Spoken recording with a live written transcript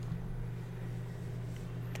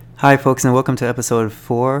Hi, folks, and welcome to episode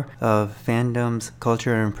 4 of Fandoms,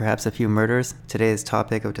 Culture, and Perhaps a Few Murders. Today's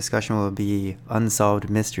topic of discussion will be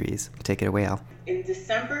Unsolved Mysteries. Take it away, Al. In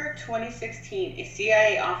December 2016, a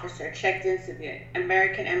CIA officer checked into the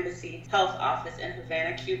American Embassy Health Office in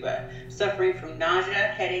Havana, Cuba, suffering from nausea,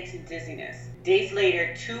 headaches, and dizziness. Days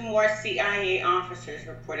later, 2 more CIA officers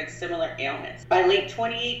reported similar ailments. By late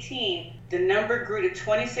 2018, the number grew to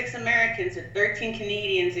 26 Americans and 13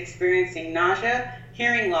 Canadians experiencing nausea,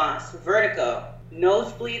 hearing loss, vertigo,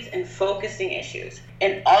 nosebleeds, and focusing issues.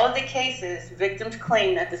 In all of the cases, victims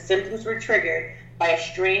claimed that the symptoms were triggered by a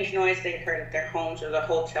strange noise they heard at their homes or the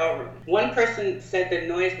hotel room. One person said the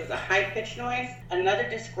noise was a high-pitched noise. Another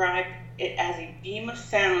described it as a beam of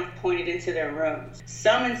sound pointed into their rooms.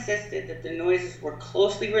 Some insisted that the noises were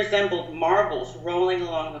closely resembled marbles rolling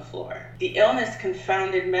along the floor. The illness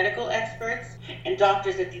confounded medical experts and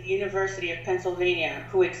doctors at the University of Pennsylvania,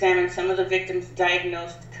 who examined some of the victims'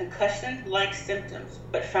 diagnosed concussion-like symptoms,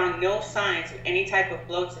 but found no signs of any type of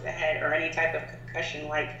blow to the head or any type of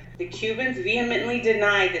concussion-like. The Cubans vehemently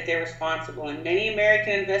denied that they're responsible, and many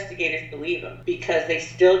American investigators believe them because they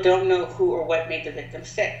still don't know who or what made the victim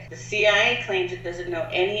sick. The CIA claims it doesn't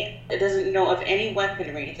know of any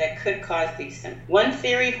weaponry that could cause these symptoms. One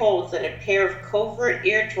theory holds that a pair of covert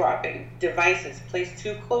eardropping devices placed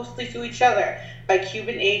too closely to each other by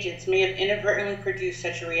Cuban agents may have inadvertently produced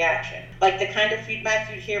such a reaction, like the kind of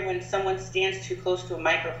feedback you'd hear when someone stands too close to a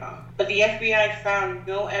microphone. But the FBI found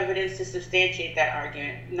no evidence to substantiate that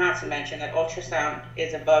argument, not to mention that ultrasound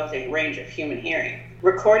is above the range of human hearing.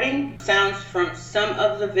 Recording sounds from some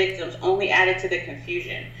of the victims only added to the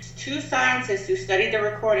confusion. 2 scientists who studied the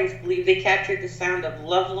recordings believe they captured the sound of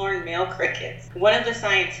lovelorn male crickets. One of the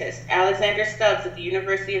scientists, Alexander Stubbs at the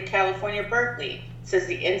University of California, Berkeley, says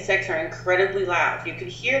the insects are incredibly loud. You could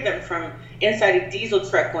hear them from inside a diesel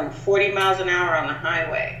truck going 40 miles an hour on the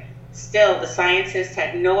highway. Still, the scientists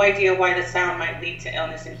had no idea why the sound might lead to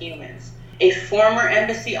illness in humans. A former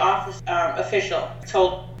embassy office official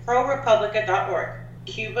told ProRepublica.org,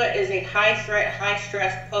 Cuba is a high-threat,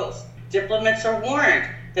 high-stress post. Diplomats are warned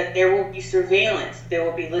that there will be surveillance. There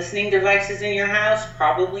will be listening devices in your house,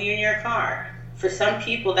 probably in your car. For some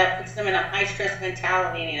people, that puts them in a high-stress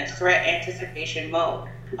mentality and in a threat anticipation mode.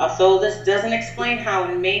 Although this doesn't explain how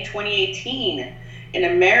in May 2018, an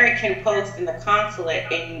American post in the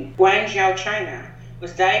consulate in Guangzhou, China,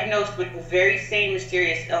 was diagnosed with the very same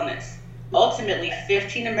mysterious illness. Ultimately,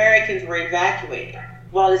 15 Americans were evacuated.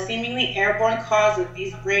 While the seemingly airborne cause of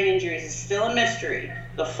these brain injuries is still a mystery,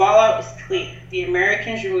 the fallout is clear. The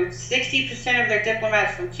Americans removed 60% of their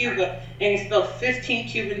diplomats from Cuba and expelled 15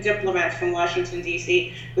 Cuban diplomats from Washington,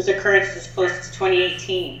 D.C., with occurrences as close as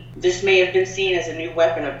 2018. This may have been seen as a new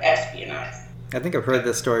weapon of espionage. I think I've heard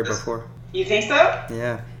this story before. You think so?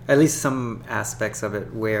 Yeah, at least some aspects of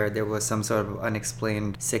it where there was some sort of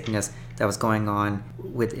unexplained sickness that was going on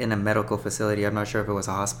within a medical facility. I'm not sure if it was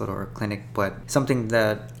a hospital or a clinic, but something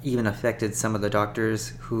that even affected some of the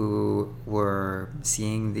doctors who were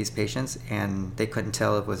seeing these patients, and they couldn't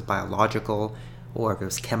tell if it was biological or if it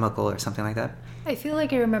was chemical or something like that. I feel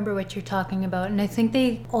like I remember what you're talking about, and I think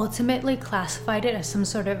they ultimately classified it as some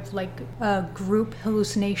sort of group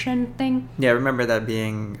hallucination thing. Yeah, I remember that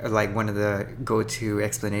being like one of the go-to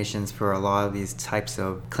explanations for a lot of these types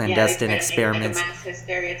of clandestine experiments. Like a mass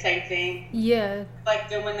hysteria type thing. Yeah. Like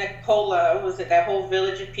when that Pola, was it that whole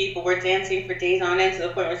village of people were dancing for days on end to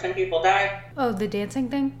the point where some people died? Oh, the dancing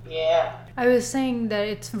thing? Yeah. I was saying that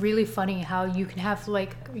it's really funny how you can have,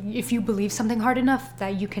 if you believe something hard enough,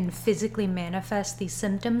 that you can physically manifest these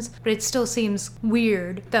symptoms, but it still seems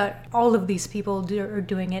weird that all of these people are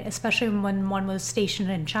doing it, especially when one was stationed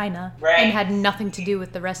in China, right, and had nothing to do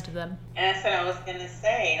with the rest of them. And that's what I was going to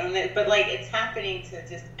say. But it's happening to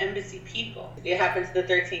just embassy people. It happens to the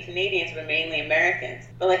 13 Canadians, but mainly Americans.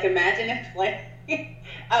 But imagine if,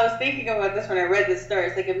 I was thinking about this when I read this story.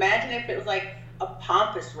 It's imagine if it was a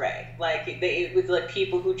pompous ray, it was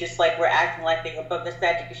people who just were acting like they were above the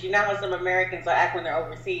statue, because you know how some Americans act when they're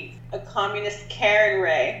overseas. A communist Karen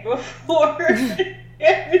ray before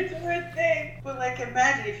ever do a thing. But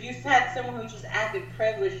imagine if you had someone who just acted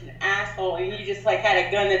privileged and asshole, and you just had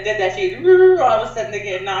a gun that did that shit. All of a sudden they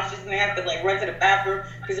get nauseous and they have to run to the bathroom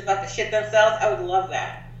because they're about to shit themselves. I would love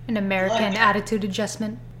that. An American attitude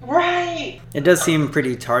adjustment. Right. It does seem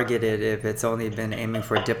pretty targeted if it's only been aiming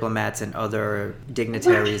for diplomats and other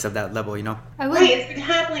dignitaries of that level, you know? Right, it's been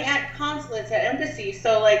happening at consulates, at embassies.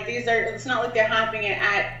 So it's not like they're happening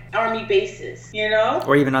at army bases, you know?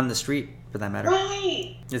 Or even on the street. for that matter.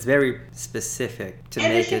 Right. It's very specific to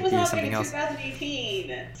And make the it shit was be happening something in else.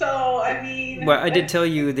 2018. So, I mean... Well, I did tell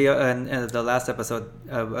you the last episode,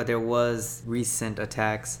 there was recent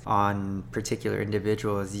attacks on particular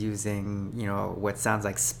individuals using, what sounds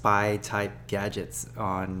like spy-type gadgets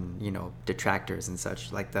on, detractors and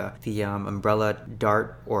such, like the umbrella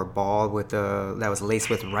dart or ball that was laced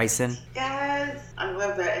with ricin. Yes. I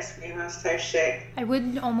love that espionage type shit. I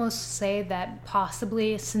would almost say that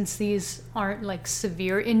possibly, since these aren't like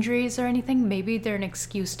severe injuries or anything, maybe they're an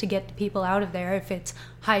excuse to get people out of there if it's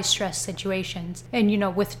high stress situations.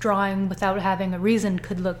 And withdrawing without having a reason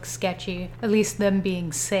could look sketchy. At least them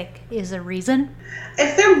being sick is a reason.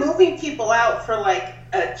 If they're moving people out for like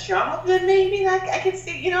a job, then maybe I could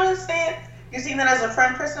see, you know what I'm saying? You're seeing that as a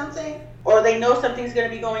front for something? Or they know something's going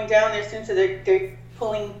to be going down there soon, so they're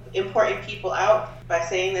pulling important people out by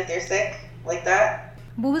saying that they're sick, like that.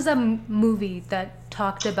 What was that movie that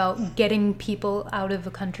talked about getting people out of a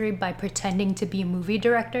country by pretending to be movie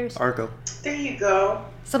directors? Argo. There you go.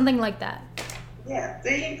 Something like that. Yeah,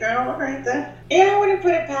 there you go, right there. Yeah, I wouldn't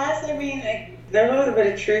put it past. I mean, there's a little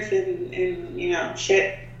bit of truth in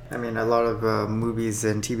shit. I mean, a lot of movies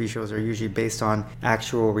and TV shows are usually based on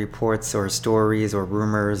actual reports or stories or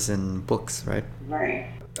rumors and books, right? Right.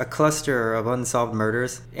 A cluster of unsolved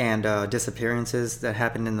murders and disappearances that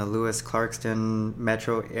happened in the Lewis-Clarkston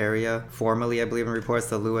metro area, formerly, I believe in reports,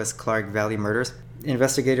 the Lewis-Clark Valley murders.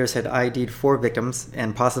 Investigators had ID'd 4 victims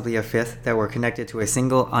and possibly a 5th that were connected to a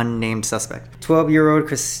single unnamed suspect. 12-year-old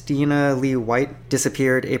Christina Lee White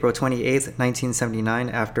disappeared April 28, 1979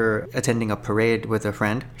 after attending a parade with a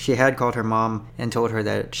friend. She had called her mom and told her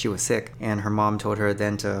that she was sick, and her mom told her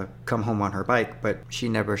then to come home on her bike, but she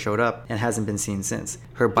never showed up and hasn't been seen since.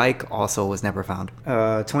 Her bike also was never found.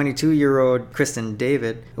 22-year-old Kristen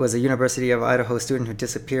David was a University of Idaho student who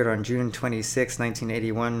disappeared on June 26,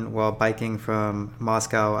 1981 while biking from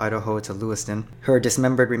Moscow, Idaho to Lewiston. Her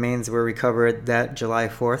dismembered remains were recovered that July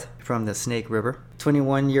 4th from the Snake River.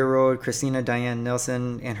 21-year-old Christina Diane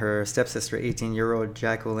Nelson and her stepsister 18-year-old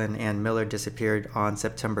Jacqueline Ann Miller disappeared on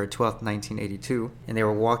September 12th, 1982, and they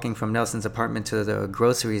were walking from Nelson's apartment to the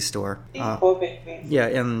grocery store.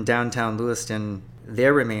 In downtown Lewiston.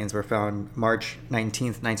 Their remains were found March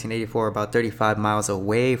 19th, 1984, about 35 miles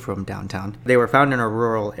away from downtown. They were found in a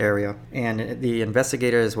rural area, and the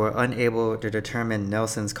investigators were unable to determine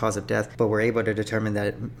Nelson's cause of death, but were able to determine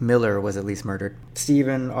that Miller was at least murdered.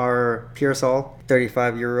 Stephen R. Pearsall,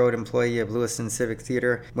 35-year-old employee of Lewiston Civic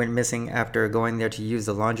Theater, went missing after going there to use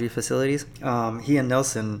the laundry facilities. He and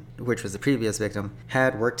Nelson, which was the previous victim,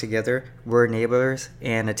 had worked together, were neighbors,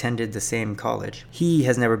 and attended the same college. He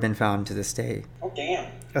has never been found to this day. Oh,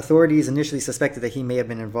 damn. Authorities initially suspected that he may have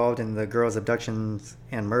been involved in the girls' abductions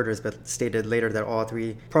and murders, but stated later that all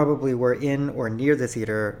 3 probably were in or near the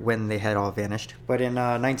theater when they had all vanished. But in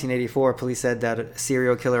 1984, police said that a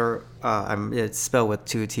serial killer, it's spelled with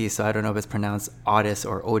 2 T's, so I don't know if it's pronounced Otis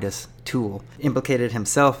or Otis Toole, implicated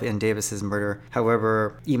himself in Davis's murder.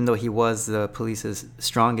 However, even though he was the police's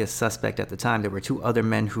strongest suspect at the time, there were 2 other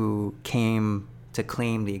men who came to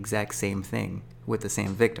claim the exact same thing with the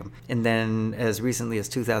same victim. And then as recently as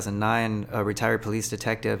 2009, a retired police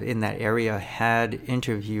detective in that area had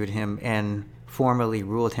interviewed him and formally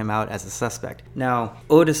ruled him out as a suspect. Now,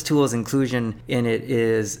 Otis Toole's inclusion in it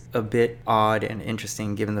is a bit odd and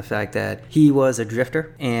interesting given the fact that he was a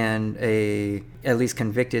drifter and a at least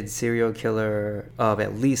convicted serial killer of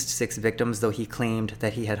at least 6 victims, though he claimed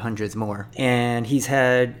that he had hundreds more. And he's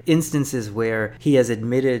had instances where he has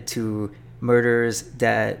admitted to murders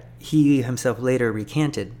that he himself later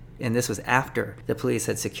recanted, and this was after the police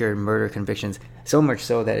had secured murder convictions, so much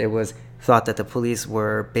so that it was thought that the police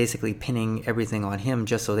were basically pinning everything on him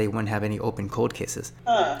just so they wouldn't have any open cold cases.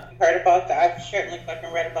 Heard about that. I've certainly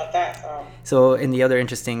fucking read about that. So, and the other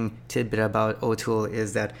interesting tidbit about O'Toole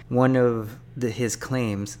is that one of his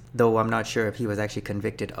claims, though I'm not sure if he was actually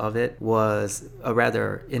convicted of it, was a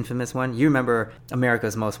rather infamous one. You remember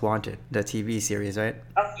America's Most Wanted, the TV series, right?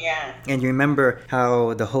 Oh, yeah. And you remember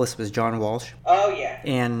how the host was John Walsh? Oh, yeah.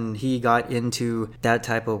 And he got into that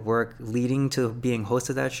type of work leading to being host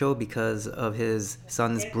of that show because of his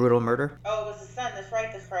son's brutal murder. Oh, it was his son. That's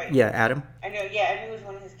right. Yeah, Adam. I know. Yeah, I knew it was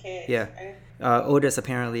one of his kids. Yeah. Otis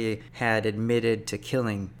apparently had admitted to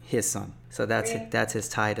killing his son. So that's his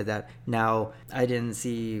tie to that. Now, I didn't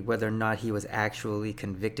see whether or not he was actually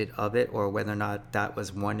convicted of it or whether or not that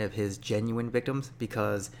was one of his genuine victims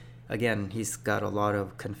because, again, he's got a lot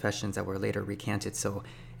of confessions that were later recanted, so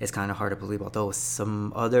it's kind of hard to believe, although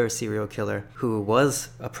some other serial killer who was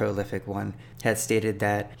a prolific one had stated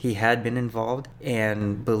that he had been involved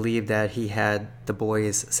and believed that he had the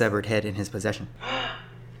boy's severed head in his possession.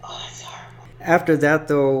 Oh, that's horrible. After that,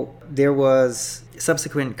 though, there was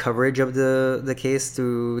subsequent coverage of the case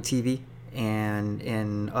through TV and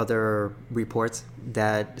in other reports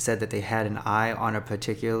that said that they had an eye on a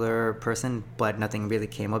particular person, but nothing really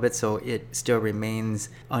came of it. So it still remains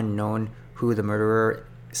unknown who the murderer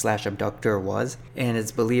slash abductor was. And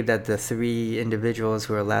it's believed that the three individuals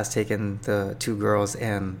who were last taken, the two girls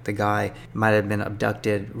and the guy, might have been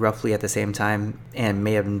abducted roughly at the same time and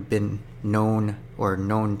may have been known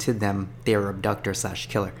to them they were abductor slash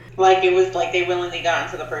killer. Like it was like they willingly got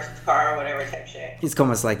into the person's car or whatever type shit. It's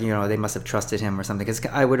almost like, they must have trusted him or something. Because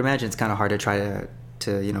I would imagine it's kind of hard to try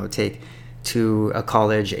to take to a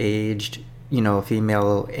college-aged,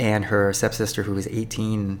 female and her stepsister who was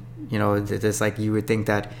 18. There's like, you would think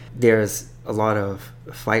that there's a lot of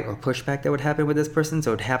fight or pushback that would happen with this person.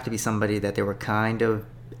 So it'd have to be somebody that they were kind of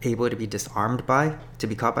able to be disarmed by, to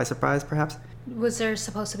be caught by surprise, perhaps. Was there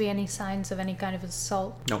supposed to be any signs of any kind of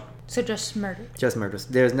assault? No. So just murder? Just murders.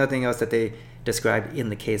 There's nothing else that they described in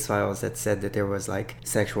the case files that said that there was like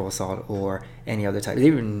sexual assault or any other type. They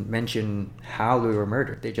even mention how they were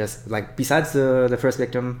murdered. They just, like, besides the first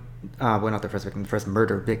victim, not the first victim, the first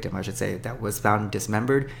murder victim, I should say, that was found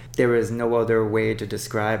dismembered, there was no other way to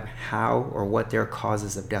describe how or what their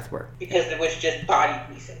causes of death were. Because it was just body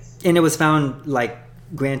pieces. And it was found, like,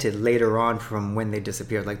 granted, later on from when they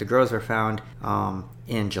disappeared. Like, the girls were found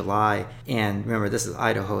in July, and remember, this is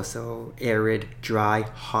Idaho, so arid, dry,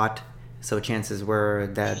 hot. So chances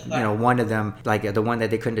were that, one of them, like the one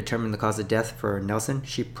that they couldn't determine the cause of death for Nelson,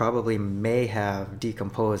 she probably may have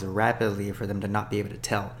decomposed rapidly for them to not be able to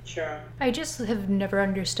tell. Sure. I just have never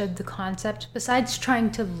understood the concept. Besides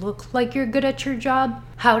trying to look like you're good at your job,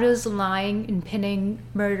 how does lying and pinning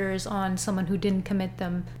murders on someone who didn't commit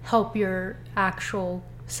them help your actual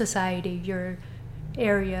society, your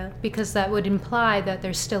area? Because that would imply that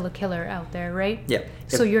there's still a killer out there, right? Yeah.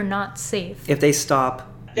 So you're not safe. If they stop...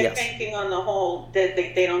 They're yes. banking on the whole that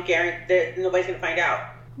they don't guarantee that nobody's gonna find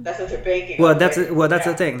out. That's what they're banking Well, on. that's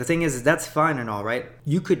the thing. The thing is that's fine and all, right?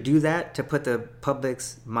 You could do that to put the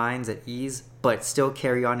public's minds at ease, but still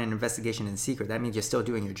carry on an investigation in secret. That means you're still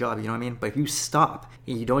doing your job, you know what I mean? But if you stop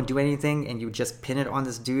and you don't do anything and you just pin it on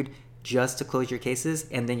this dude just to close your cases,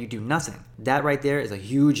 and then you do nothing, that right there is a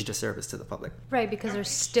huge disservice to the public. Right, because there's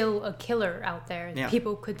still a killer out there. Yeah.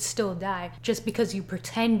 People could still die. Just because you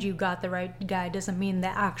pretend you got the right guy doesn't mean the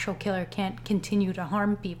actual killer can't continue to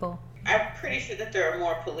harm people. I'm pretty sure that there are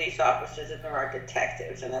more police officers than there are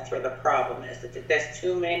detectives, and that's where the problem is. That there's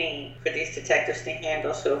too many for these detectives to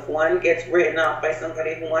handle. So if one gets written off by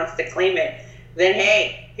somebody who wants to claim it, then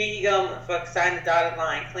hey, here you go, motherfucker, sign the dotted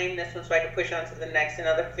line, claim this one so I can push on to the next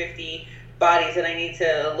another 50 bodies that I need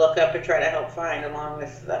to look up and try to help find, along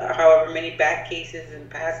with however many back cases and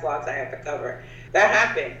past logs I have to cover. That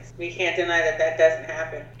happens. We can't deny that doesn't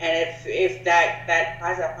happen. And if that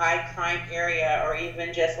has a high crime area or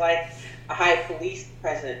even just like a high police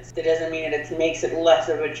presence, that doesn't mean that it makes it less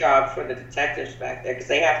of a job for the detectives back there, because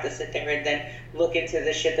they have to sit there and then look into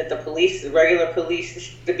the shit that the regular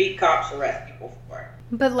police, the beat cops arrest people for.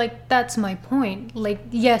 But like, that's my point. Like,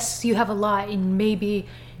 yes, you have a lot and maybe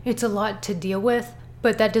it's a lot to deal with,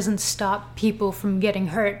 but that doesn't stop people from getting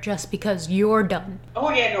hurt just because you're done. Oh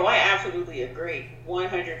yeah, no, I absolutely agree.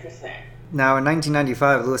 100%. Now, in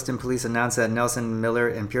 1995, Lewiston police announced that Nelson, Miller,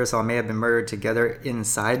 and Pearsall may have been murdered together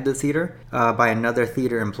inside the theater by another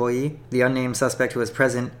theater employee. The unnamed suspect who was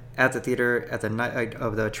present at the theater at the night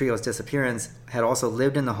of the trio's disappearance had also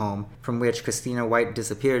lived in the home from which Christina White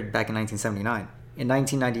disappeared back in 1979. In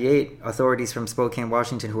 1998, authorities from Spokane,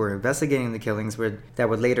 Washington, who were investigating the killings that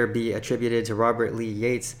would later be attributed to Robert Lee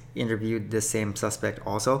Yates, interviewed this same suspect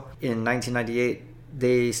also. In 1998,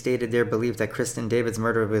 they stated their belief that Kristen David's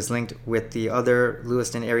murder was linked with the other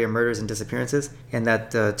Lewiston area murders and disappearances, and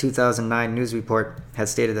that the 2009 news report had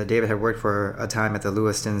stated that David had worked for a time at the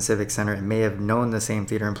Lewiston Civic Center and may have known the same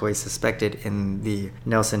theater employee suspected in the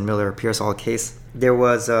Nelson Miller Pearsall case. There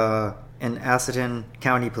was an Atherton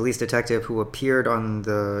County police detective who appeared on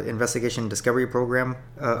the investigation discovery program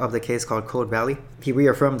of the case called Cold Valley. He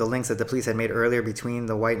reaffirmed the links that the police had made earlier between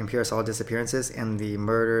the White and Pearsall disappearances and the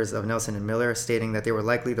murders of Nelson and Miller, stating that they were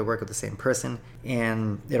likely the work of the same person.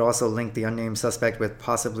 And it also linked the unnamed suspect with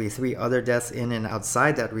possibly 3 other deaths in and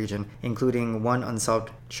outside that region, including one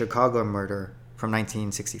unsolved Chicago murder from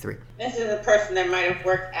 1963. This is a person that might have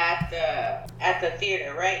worked at the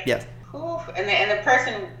theater, right? Yes. Oof. And the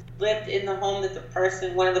person lived in the home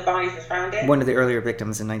that one of the bodies was found in? One of the earlier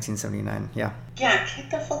victims in 1979, yeah. Yeah,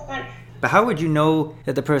 get the fuck on. But how would you know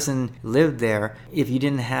that the person lived there if you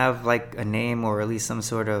didn't have like a name or at least some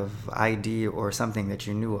sort of ID or something that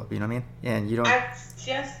you knew of? You know what I mean? And you don't. I was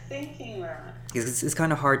just thinking that. It's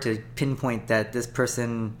kind of hard to pinpoint that this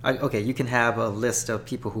person. Okay, you can have a list of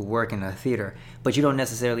people who work in a theater, but you don't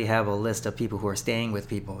necessarily have a list of people who are staying with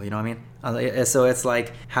people. You know what I mean? So it's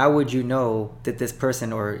like, how would you know that this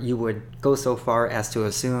person, or you would go so far as to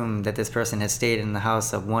assume that this person has stayed in the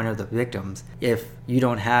house of one of the victims if you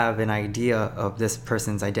don't have an idea of this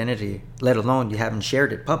person's identity, let alone you haven't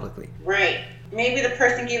shared it publicly? Right. Maybe the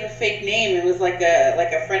person gave a fake name. It was like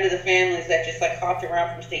a friend of the family's that just like hopped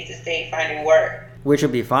around from state to state finding work. Which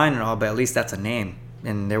would be fine and all, but at least that's a name.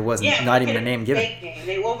 And there wasn't not even a name given.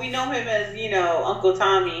 Name. Well, we know him as, Uncle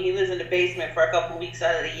Tommy. He lives in the basement for a couple weeks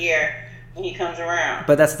out of the year when he comes around.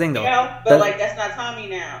 But that's the thing, though. But like, that's not Tommy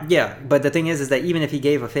now. Yeah, but the thing is that even if he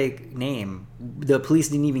gave a fake name, the police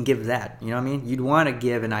didn't even give that. You know what I mean? You'd want to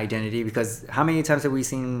give an identity, because how many times have we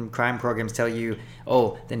seen crime programs tell you,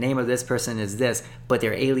 oh, the name of this person is this, but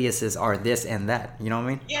their aliases are this and that. You know what I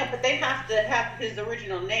mean? Yeah, but they have to have his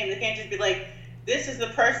original name. They can't just be like, this is the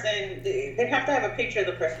person. They have to have a picture of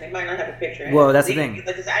the person. They might not have a picture. Well, that's the thing.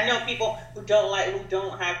 Because I know people who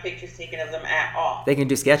don't have pictures taken of them at all. They can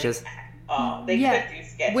do sketches. They could do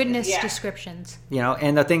sketches. Witness descriptions.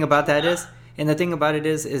 And the thing about that is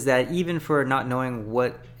that even for not knowing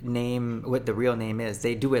what the real name is,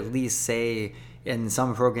 they do at least say in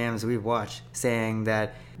some programs we've watched saying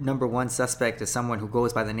that number one suspect is someone who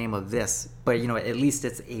goes by the name of this, but at least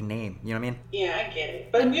it's a name. You know what I mean? Yeah, I get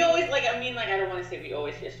it. But we always I don't want to say we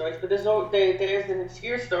always hear stories, but there's an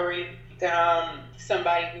obscure story.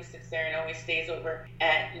 Somebody who sits there and always stays over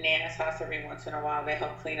at Nana's house every once in a while. They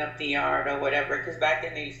help clean up the yard or whatever, because back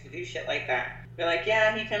then they used to do shit like that. They're like,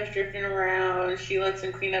 yeah, he comes drifting around. She lets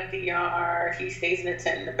him clean up the yard. He stays in a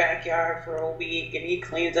tent in the backyard for a week, and he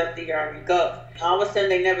cleans up the yard and goes. All of a sudden,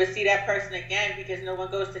 they never see that person again because no one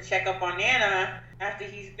goes to check up on Nana after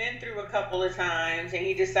he's been through a couple of times, and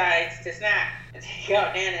he decides to snap and take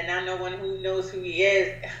out Nana. Now no one who knows who he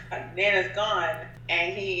is. Nana's gone,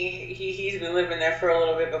 and he's been living there for a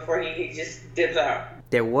little bit before he just dips out.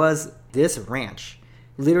 There was this ranch.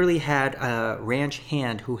 Literally had a ranch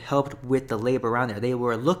hand who helped with the labor around there. They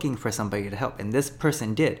were looking for somebody to help, and this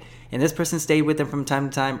person did. And this person stayed with them from time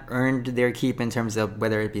to time, earned their keep in terms of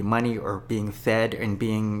whether it be money or being fed and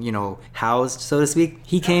being, housed, so to speak.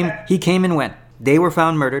 He came and went. They were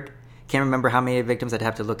found murdered. Can't remember how many victims. I'd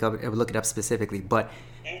have to look it up specifically. But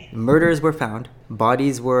murders were found.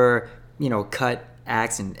 Bodies were, cut,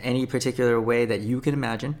 axed in any particular way that you can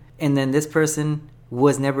imagine. And then this person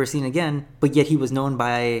was never seen again, but yet he was known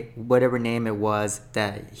by whatever name it was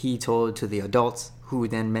that he told to the adults, who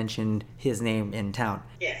then mentioned his name in town.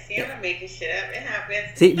 Yeah, see, I'm not making shit up. It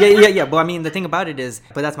happens. See, yeah. But I mean, the thing about it is,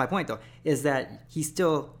 but that's my point though, is that he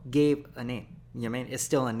still gave a name. You know what I mean? It's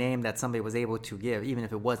still a name that somebody was able to give, even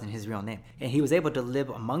if it wasn't his real name. And he was able to live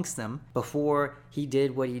amongst them before he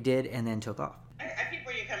did what he did and then took off. I get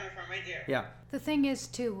where you're coming from right there. Yeah. The thing is,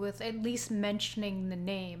 too, with at least mentioning the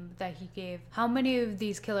name that he gave, how many of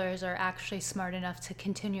these killers are actually smart enough to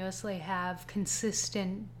continuously have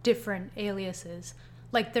consistent, different aliases?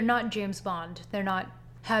 Like, they're not James Bond. They're not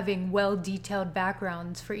having well-detailed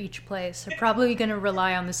backgrounds for each place. They're probably going to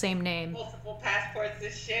rely on the same name. Multiple passports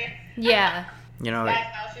and shit. Yeah.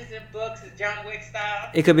 Houses and books, John Wick style.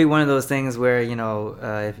 It could be one of those things where,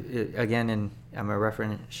 I'm a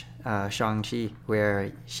reference Shang-Chi,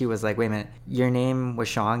 where she was like, wait a minute, your name was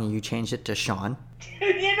Shang and you changed it to Sean.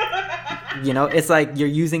 It's like you're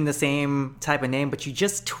using the same type of name, but you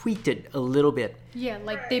just tweaked it a little bit. Yeah,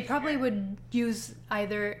 like they probably would use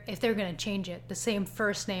either, if they're going to change it, the same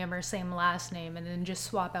first name or same last name, and then just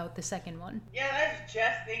swap out the second one. Yeah, I was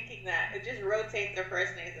just thinking that. It just rotate their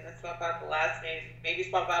first names and then swap out the last names. Maybe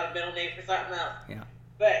swap out a middle name for something else. Yeah.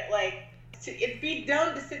 But, it'd be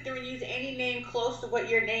dumb to sit there and use any name close to what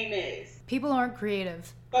your name is. People aren't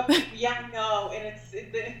creative. But, yeah, no, and it's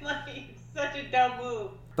such a dumb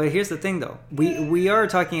move. But here's the thing, though. We are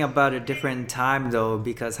talking about a different time, though,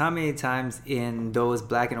 because how many times in those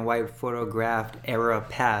black and white photographed era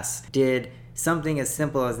past did something as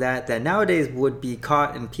simple as that nowadays would be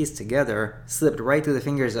caught and pieced together, slipped right through the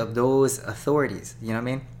fingers of those authorities, you know what I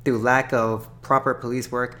mean? Through lack of proper police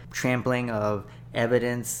work, trampling of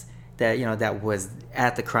evidence that was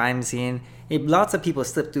at the crime scene. Lots of people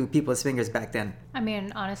slipped through people's fingers back then. I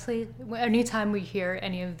mean, honestly, anytime we hear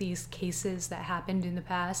any of these cases that happened in the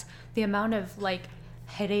past, the amount of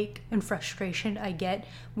headache and frustration I get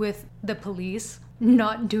with the police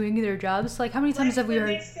not doing their jobs. Like, how many times have we when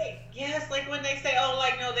heard? like when they say, oh,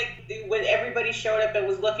 like, no, when everybody showed up and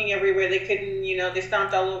was looking everywhere, they couldn't, they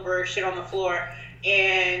stomped all over shit on the floor,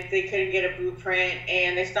 and they couldn't get a blueprint,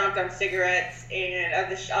 and they stomped on cigarettes and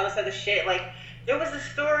all this other shit. Like, there was a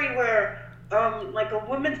story where, like, a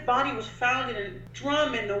woman's body was found in a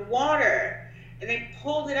drum in the water, and they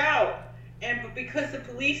pulled it out. But because the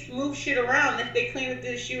police moved shit around, they claimed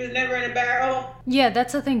that she was never in a barrel. Yeah,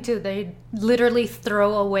 that's the thing too. They literally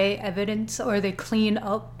throw away evidence, or they clean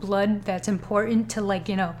up blood that's important to, like,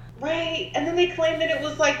 Right, and then they claim that it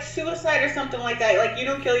was like suicide or something like that. Like, you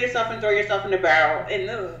don't kill yourself and throw yourself in a barrel in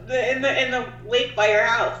the lake by your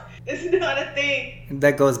house. It's not a thing.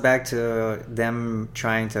 That goes back to them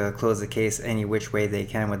trying to close the case any which way they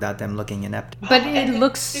can without them looking inept. But it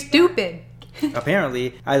looks stupid.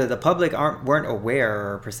 Apparently, either the public weren't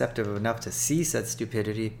aware or perceptive enough to see such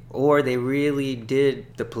stupidity, or they really did,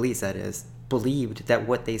 the police that is, believed that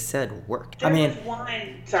what they said worked. Sorry,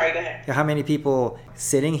 go ahead. How many people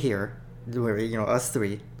sitting here, us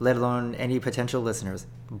three, let alone any potential listeners,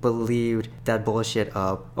 believed that bullshit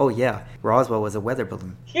of, oh yeah, Roswell was a weather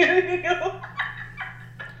balloon? I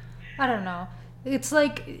don't know. It's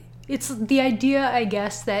like, it's the idea, I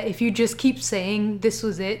guess, that if you just keep saying this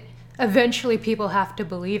was it, eventually people have to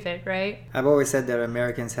believe it, right? I've always said that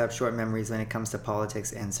Americans have short memories when it comes to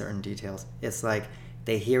politics and certain details. It's like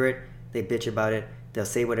they hear it, they bitch about it, they'll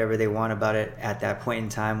say whatever they want about it at that point in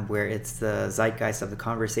time where it's the zeitgeist of the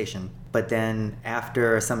conversation. But then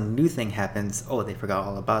after some new thing happens, they forgot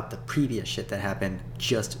all about the previous shit that happened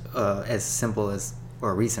just as simple as,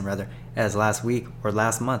 or recent rather, as last week or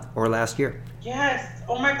last month or last year. Yes.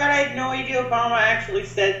 Oh my God, I had no idea Obama actually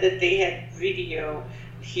said that they had video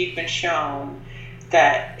he'd been shown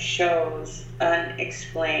that shows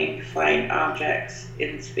unexplained flying objects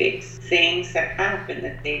in space. Things that happen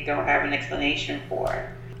that they don't have an explanation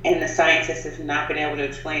for. And the scientists have not been able to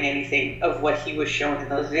explain anything of what he was shown in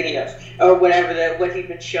those videos. Or whatever, what he'd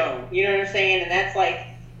been shown. You know what I'm saying? And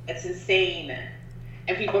that's insane.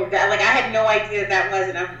 And people, I had no idea that was,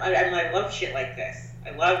 and I love shit like this.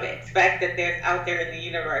 I love it. The fact that there's out there in the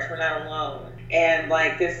universe, we're not alone. And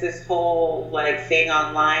there's this whole thing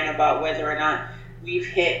online about whether or not we've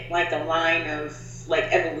hit a line of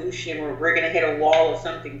evolution where we're gonna hit a wall of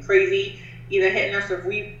something crazy, either hitting us, or if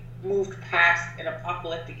we've moved past an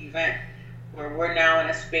apocalyptic event where we're now in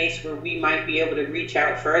a space where we might be able to reach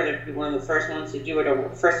out further, be one of the first ones to do it, or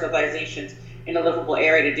first civilizations in a livable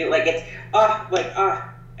area to do it. I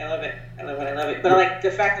love it. I love it. But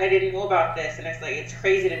the fact that I didn't know about this, and it's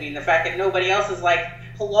crazy to me. And the fact that nobody else is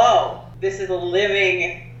hello, this is a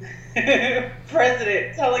living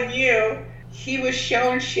president telling you he was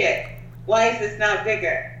shown shit. Why is this not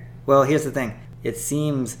bigger? Well, here's the thing. It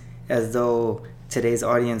seems as though today's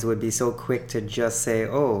audience would be so quick to just say,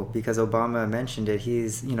 because Obama mentioned it,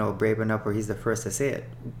 he's, brave enough, or he's the first to say it,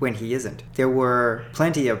 when he isn't. There were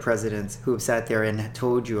plenty of presidents who have sat there and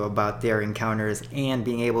told you about their encounters and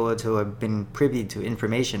being able to have been privy to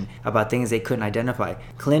information about things they couldn't identify.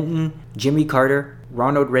 Clinton, Jimmy Carter,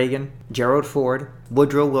 Ronald Reagan, Gerald Ford,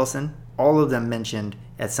 Woodrow Wilson, all of them mentioned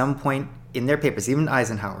at some point in their papers, even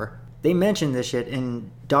Eisenhower, they mentioned this shit in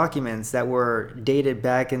documents that were dated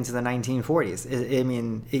back into the 1940s.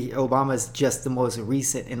 Obama's just the most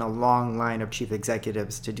recent in a long line of chief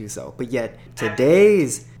executives to do so. But yet,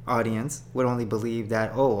 today's audience would only believe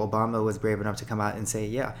that, Obama was brave enough to come out and say,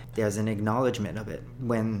 yeah, there's an acknowledgement of it,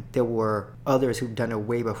 when there were others who've done it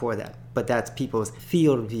way before that. But that's people's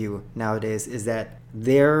field view nowadays, is that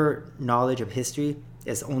their knowledge of history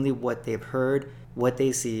is only what they've heard, what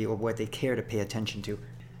they see, or what they care to pay attention to.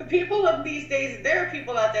 People of these days, there are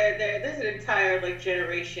people out there's an entire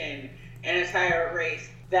generation, an entire race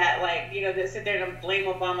that that sit there and blame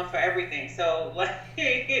Obama for everything. So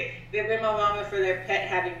they blame Obama for their pet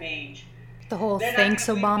having mange. The whole thanks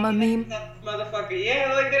Obama meme. Motherfucker,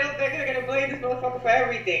 yeah, they're gonna blame this motherfucker for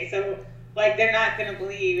everything. So they're not gonna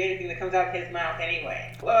believe anything that comes out of his mouth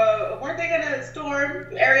anyway. Weren't they gonna storm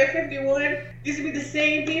Area 51? These would be the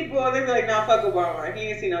same people, and they'd be like, nah, fuck Obama. He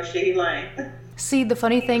ain't see no shit. He lying. See, the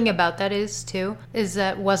funny thing about that is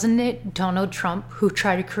that wasn't it Donald Trump who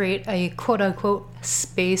tried to create a quote-unquote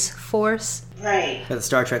space force? Right. The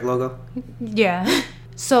Star Trek logo? Yeah.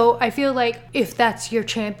 So I feel like if that's your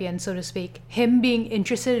champion, so to speak, him being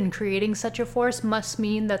interested in creating such a force must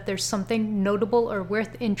mean that there's something notable or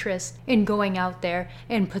worth interest in going out there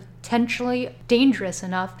and potentially dangerous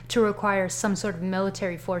enough to require some sort of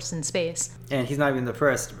military force in space. And he's not even the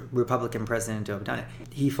first Republican president to have done it.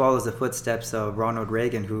 He follows the footsteps of Ronald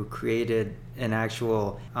Reagan, who created an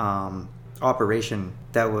actual operation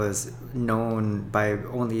that was known by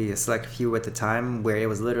only a select few at the time, where it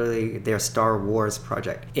was literally their Star Wars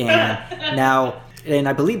project. And now, and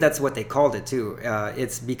I believe that's what they called it too.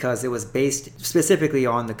 It's because it was based specifically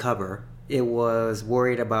on the cover. It was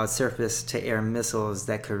worried about surface-to-air missiles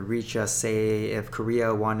that could reach us, say, if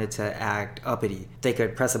Korea wanted to act uppity. They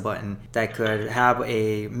could press a button that could have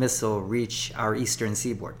a missile reach our eastern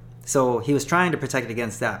seaboard. So he was trying to protect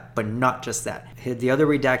against that, but not just that. The other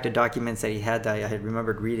redacted documents that he had that I had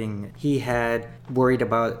remembered reading, he had worried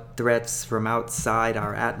about threats from outside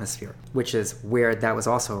our atmosphere, which is where that was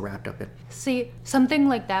also wrapped up in. See, something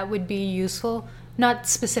like that would be useful, not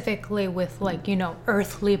specifically with, like, you know,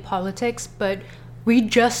 earthly politics, but we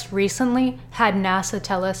just recently had NASA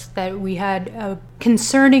tell us that we had a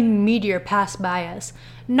concerning meteor pass by us.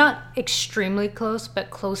 Not extremely close, but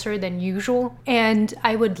closer than usual. And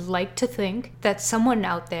I would like to think that someone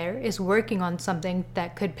out there is working on something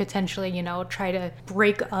that could potentially, you know, try to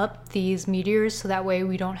break up these meteors so that way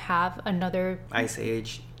we don't have another Ice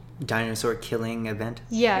Age dinosaur killing event.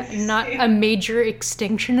 Yeah, not a major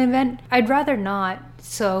extinction event. I'd rather not.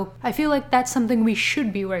 So I feel like that's something we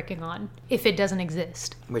should be working on if it doesn't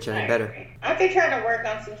exist. Which I better. Aren't they trying to work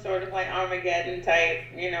on some sort of like Armageddon type,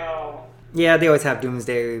 you know? Yeah, they always have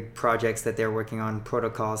doomsday projects that they're working on,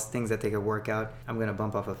 protocols, things that they could work out. I'm going to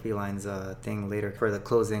bump off of Feline's thing later for the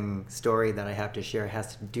closing story that I have to share. It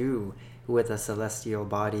has to do with a celestial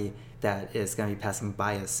body that is going to be passing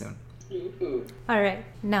by us soon. All right,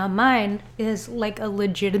 now mine is like a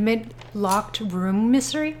legitimate locked room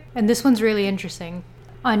mystery, and this one's really interesting.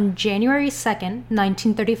 On January 2nd,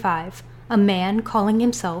 1935, a man calling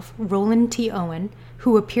himself Roland T. Owen,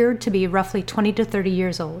 who appeared to be roughly 20 to 30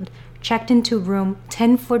 years old, checked into room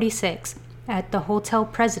 1046 at the Hotel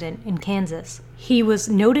President in Kansas. He was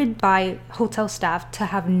noted by hotel staff to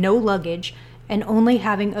have no luggage and only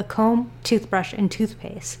having a comb, toothbrush, and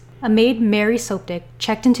toothpaste. A maid, Mary Soptic,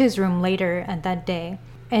 checked into his room later that day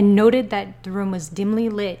and noted that the room was dimly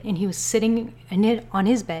lit and he was sitting on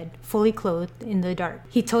his bed, fully clothed in the dark.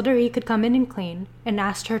 He told her he could come in and clean and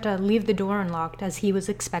asked her to leave the door unlocked as he was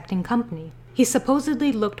expecting company. He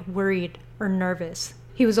supposedly looked worried or nervous.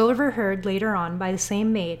 He was overheard later on by the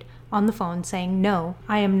same maid on the phone saying, "No,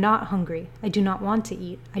 I am not hungry. I do not want to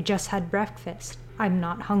eat. I just had breakfast. I'm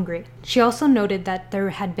not hungry." She also noted that there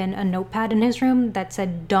had been a notepad in his room that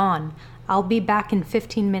said, "Dawn, I'll be back in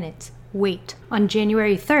 15 minutes. Wait." On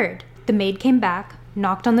January 3rd, the maid came back,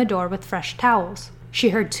 knocked on the door with fresh towels. She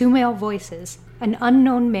heard two male voices. An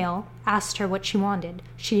unknown male asked her what she wanted.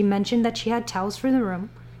 She mentioned that she had towels for the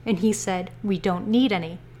room, and he said, "We don't need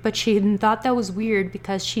any." But she thought that was weird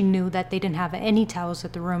because she knew that they didn't have any towels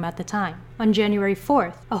at the room at the time. On January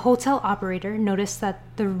 4th, a hotel operator noticed that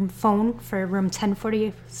the phone for room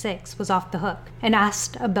 1046 was off the hook and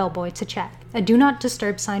asked a bellboy to check. A do not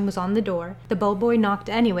disturb sign was on the door. The bellboy knocked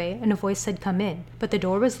anyway and a voice said, "Come in." But the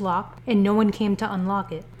door was locked and no one came to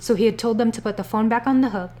unlock it. So he had told them to put the phone back on the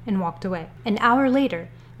hook and walked away. An hour later,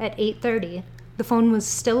 at 8:30, the phone was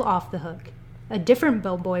still off the hook. A different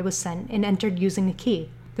bellboy was sent and entered using a key.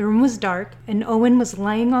 The room was dark, and Owen was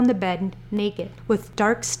lying on the bed naked, with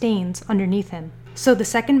dark stains underneath him. So the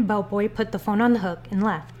second bellboy put the phone on the hook and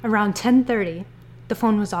left. Around 10:30, the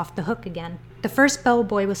phone was off the hook again. The first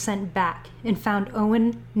bellboy was sent back and found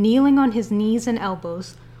Owen kneeling on his knees and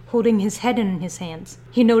elbows, holding his head in his hands.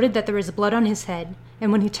 He noted that there was blood on his head,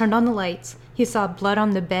 and when he turned on the lights, he saw blood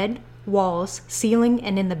on the bed, walls, ceiling,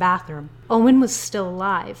 and in the bathroom. Owen was still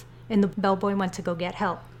alive, and the bellboy went to go get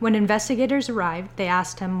help. When investigators arrived, they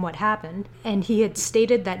asked him what happened, and he had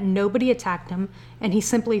stated that nobody attacked him, and he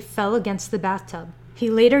simply fell against the bathtub. He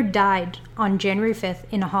later died on January 5th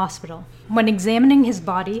in a hospital. When examining his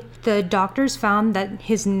body, the doctors found that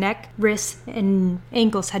his neck, wrists, and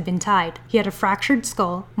ankles had been tied. He had a fractured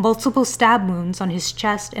skull, multiple stab wounds on his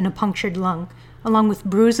chest, and a punctured lung, along with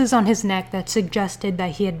bruises on his neck that suggested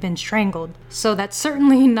that he had been strangled. So that's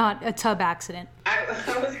certainly not a tub accident. I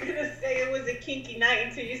was going to say it was a kinky night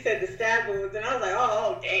until you said the stab wounds, and I was like,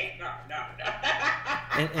 oh damn,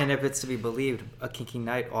 no. And if it's to be believed, a kinky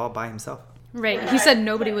night all by himself. Right, he said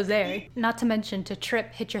nobody was there. Not to mention to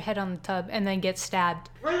trip, hit your head on the tub, and then get stabbed.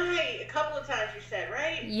 Right, a couple of times you said,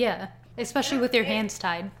 right? Yeah, especially with your hands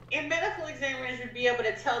tied. And medical examiners would be able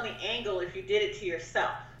to tell the angle if you did it to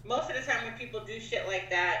yourself. Most of the time when people do shit like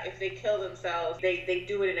that, if they kill themselves, they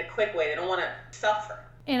do it in a quick way. They don't want to suffer.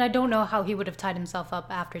 And I don't know how he would have tied himself up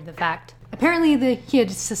after the fact. Apparently he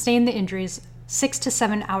had sustained the injuries 6 to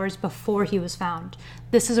 7 hours before he was found.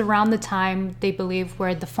 This is around the time, they believe,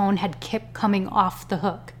 where the phone had kept coming off the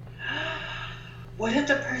hook. What if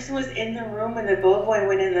the person was in the room when the bellboy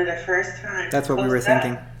went in there the first time? That's what we were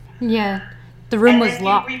thinking. Yeah. The room was And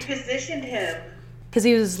locked. then he repositioned him. Because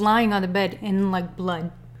he was lying on the bed in, like,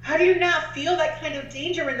 blood. How do you not feel that kind of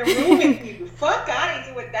danger in the room with you? Fuck out of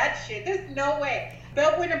here with that shit. There's no way.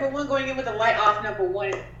 Bellboy number one going in with the light off number one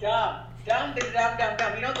is dumb. Dumb.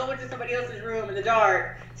 You don't go into somebody else's room in the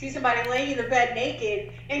dark, see somebody laying in the bed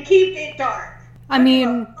naked, and keep it dark. I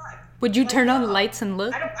mean, would you turn on the lights and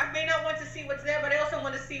look? I may not want to see what's there, but I also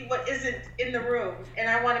want to see what isn't in the room. And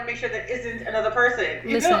I want to make sure that isn't another person.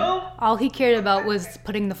 Listen, all he cared about was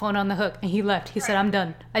putting the phone on the hook, and he left. He said, I'm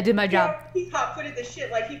done. I did my job. He hot-footed the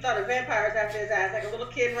shit like he thought of vampires after his ass, like a little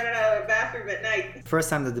kid running out of the bathroom at night. First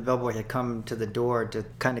time that the bellboy had come to the door to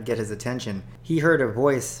kind of get his attention, he heard a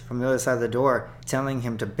voice from the other side of the door telling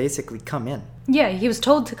him to basically come in. Yeah, he was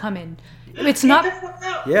told to come in. It's not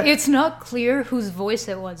Yeah. It's not clear whose voice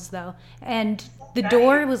it was, though. And the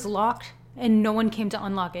door was locked, and no one came to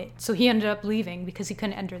unlock it. So he ended up leaving because he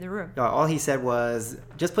couldn't enter the room. All he said was,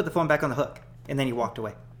 just put the phone back on the hook. And then he walked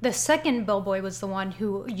away. The second bellboy was the one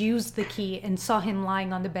who used the key and saw him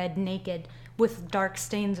lying on the bed naked with dark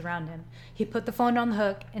stains around him. He put the phone on the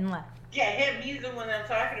hook and left. Yeah, him. He's the one I'm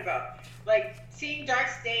talking about. Like, seeing dark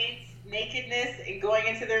stains, nakedness, and going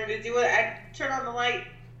into the room to do it, I turn on the light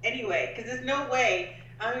anyway. Because there's no way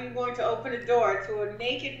I'm even going to open a door to a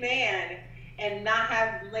naked man and not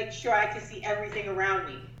make sure I can see everything around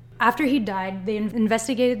me. After he died, they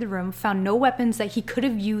investigated the room, found no weapons that he could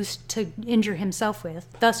have used to injure himself with,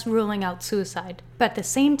 thus ruling out suicide. But at the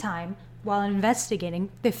same time, while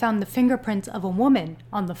investigating, they found the fingerprints of a woman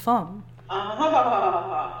on the phone.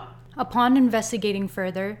 Upon investigating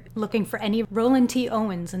further, looking for any Roland T.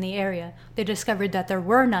 Owens in the area, they discovered that there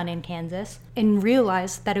were none in Kansas and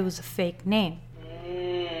realized that it was a fake name.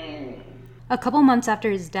 A couple months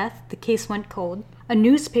after his death, the case went cold. A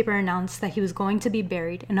newspaper announced that he was going to be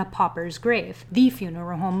buried in a pauper's grave. The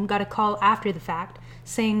funeral home got a call after the fact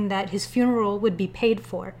saying that his funeral would be paid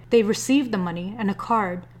for. They received the money and a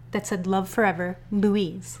card that said "Love Forever,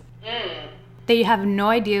 Louise." They have no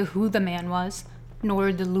idea who the man was,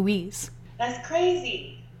 nor the Louise. That's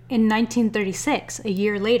crazy. In 1936, a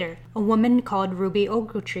year later, a woman called Ruby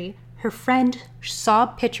Ogletree, her friend saw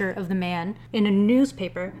a picture of the man in a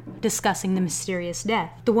newspaper discussing the mysterious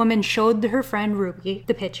death. The woman showed her friend Ruby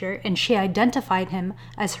the picture, and she identified him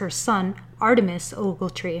as her son, Artemis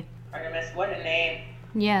Ogletree. Artemis, what a name.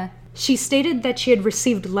 Yeah. She stated that she had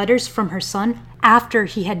received letters from her son after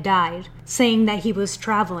he had died, saying that he was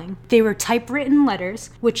traveling. They were typewritten letters,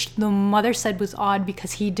 which the mother said was odd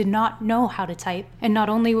because he did not know how to type. And not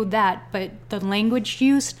only that, but the language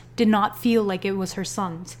used did not feel like it was her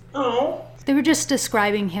son's. Oh. They were just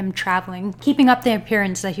describing him traveling, keeping up the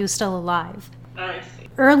appearance that he was still alive. I see.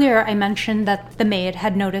 Earlier, I mentioned that the maid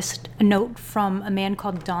had noticed a note from a man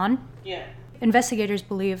called Don. Yeah. Investigators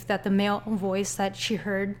believe that the male voice that she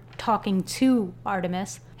heard talking to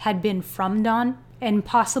Artemis had been from Don, and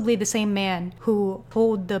possibly the same man who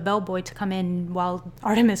told the bellboy to come in while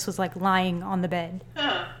Artemis was lying on the bed.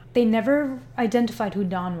 Huh. They never identified who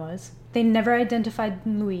Don was. They never identified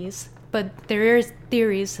Louise, but there is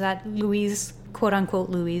theories that Louise, quote-unquote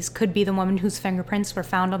Louise, could be the woman whose fingerprints were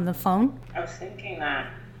found on the phone. I was thinking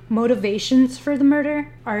that. Motivations for the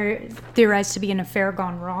murder are theorized to be an affair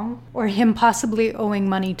gone wrong, or him possibly owing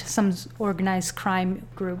money to some organized crime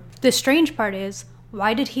group. The strange part is,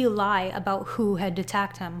 why did he lie about who had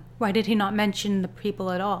attacked him? Why did he not mention the people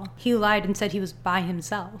at all? He lied and said he was by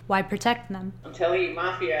himself. Why protect them? I'm telling you,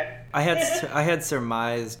 Mafia. I had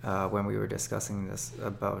surmised when we were discussing this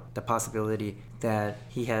about the possibility that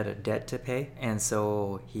he had a debt to pay, and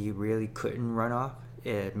so he really couldn't run off.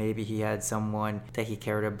 Maybe he had someone that he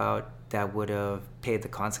cared about that would have paid the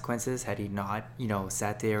consequences had he not,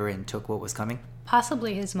 sat there and took what was coming.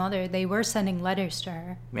 Possibly his mother. They were sending letters to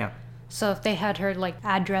her. Yeah. So if they had her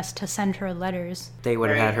address to send her letters, They would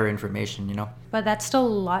have had her information, But that's still a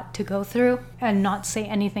lot to go through and not say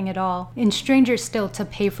anything at all. And stranger still to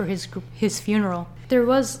pay for his funeral. There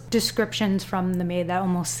was descriptions from the maid that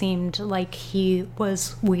almost seemed like he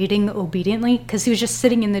was waiting obediently because he was just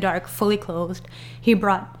sitting in the dark, fully clothed. He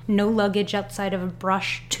brought no luggage outside of a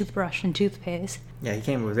brush, toothbrush, and toothpaste. Yeah, he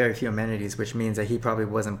came with very few amenities, which means that he probably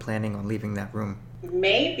wasn't planning on leaving that room.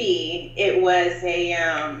 Maybe it was a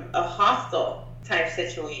hostel type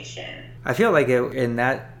situation. I feel like in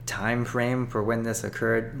that time frame for when this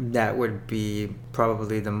occurred, that would be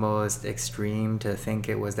probably the most extreme to think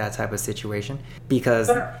it was that type of situation, because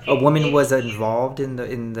a woman was involved in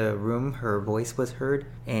the room, her voice was heard,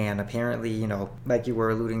 and apparently, like you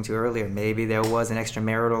were alluding to earlier, maybe there was an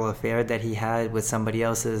extramarital affair that he had with somebody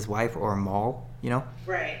else's wife or mall,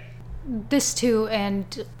 Right. This too,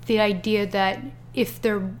 and the idea that if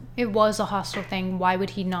it was a hostile thing, why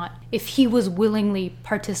would he not? If he was willingly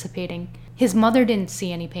participating, his mother didn't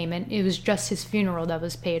see any payment. It was just his funeral that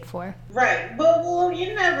was paid for. Right. But, well,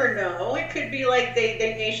 you never know. It could be like they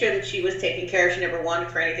made sure that she was taken care of. She never wanted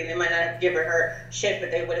for anything. They might not have given her shit, but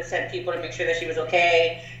they would have sent people to make sure that she was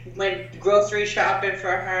okay. Went grocery shopping for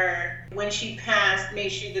her. When she passed, made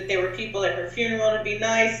sure that there were people at her funeral to be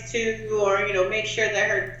nice to, or, make sure that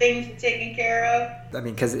her things were taken care of. I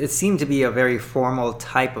mean, because it seemed to be a very formal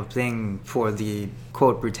type of thing for the,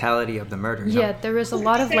 quote, brutality of the murder. Yeah, there was a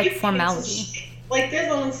lot of, formality.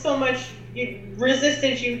 There's only so much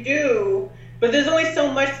resistance you do, but there's only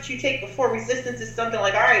so much that you take before resistance is something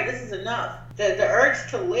like, all right, this is enough. The urge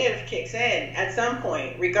to live kicks in at some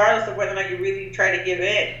point, regardless of whether or not you really try to give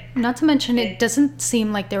in. Not to mention, it doesn't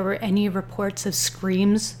seem like there were any reports of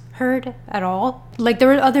screams heard at all. There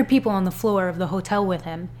were other people on the floor of the hotel with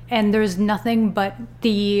him, and there's nothing but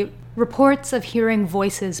the reports of hearing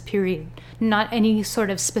voices, period. Not any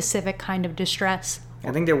sort of specific kind of distress.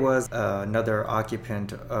 I think there was another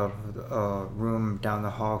occupant of a room down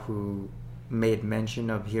the hall who made mention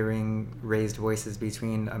of hearing raised voices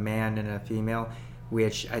between a man and a female,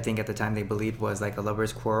 which I think at the time they believed was like a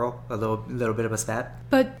lover's quarrel, a little bit of a spat.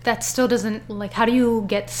 But that still doesn't, how do you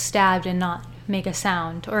get stabbed and not make a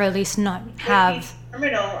sound, or at least not have... He's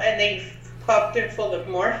criminal, and they popped him full of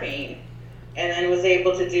morphine, and then was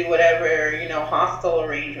able to do whatever, hostile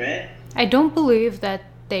arrangement. I don't believe that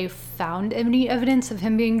they found any evidence of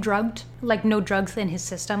him being drugged, no drugs in his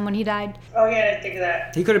system when he died. Oh yeah, I didn't think of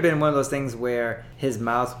that. He could have been one of those things where his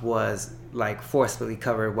mouth was forcefully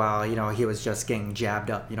covered while he was just getting jabbed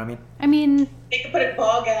up. You know what I mean? They could put a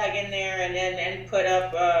ball gag in there and put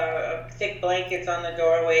up thick blankets on the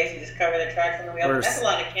doorways and just cover the tracks on the wheel. That's a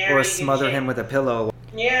lot of carrying. Or smother him with a pillow.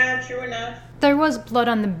 Yeah, true enough. There was blood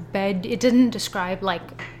on the bed. It didn't describe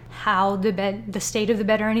how the state of the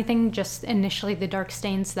bed or anything, just initially the dark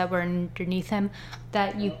stains that were underneath him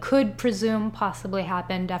that you could presume possibly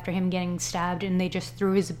happened after him getting stabbed, and they just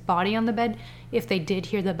threw his body on the bed if they did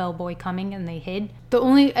hear the bellboy coming and they hid. The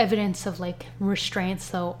only evidence of restraints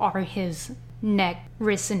though are his neck,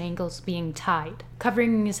 wrists, and ankles being tied.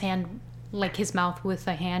 Covering his hand, his mouth with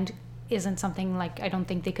a hand, isn't something I don't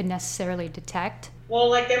think they could necessarily detect.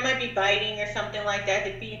 Well, there might be biting or something like that.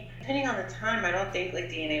 Depending on the time, I don't think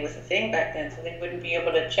DNA was a thing back then, so they wouldn't be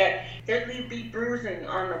able to check. There'd be bruising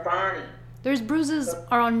on the body. There's bruises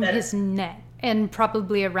on his neck and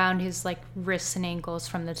probably around his wrists and ankles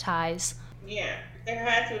from the ties. Yeah, there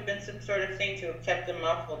had to have been some sort of thing to have kept him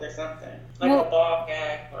muffled or something, a ball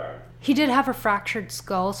gag or... He did have a fractured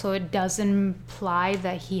skull, so it does imply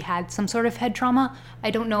that he had some sort of head trauma. I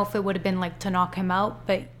don't know if it would have been to knock him out,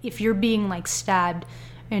 but if you're being stabbed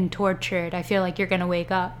and tortured, I feel you're gonna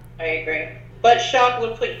wake up. I agree. But shock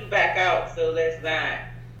would put you back out, so there's that.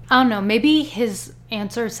 I don't know, maybe his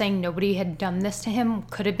answer saying nobody had done this to him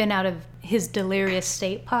could have been out of his delirious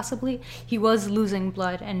state, possibly. He was losing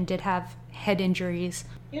blood and did have head injuries.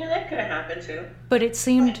 Yeah, that could have happened too. But it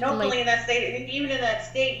seemed hopefully in that state, even in that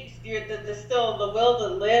state, the will to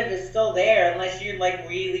live is still there unless you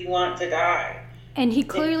really want to die. And he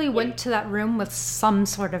clearly went to that room with some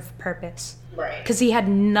sort of purpose. Right. Because he had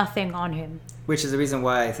nothing on him. Which is the reason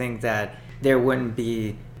why I think that there wouldn't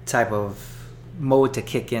be type of mode to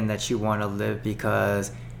kick in that you want to live,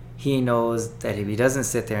 because he knows that if he doesn't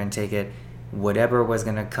sit there and take it, whatever was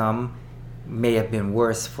going to come may have been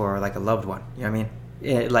worse for a loved one. You know what I mean?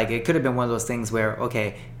 It could have been one of those things where,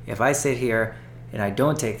 okay, if I sit here and I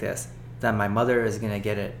don't take this, then my mother is going to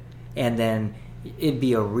get it. And then it'd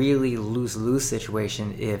be a really lose-lose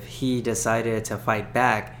situation if he decided to fight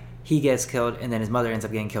back. He gets killed, and then his mother ends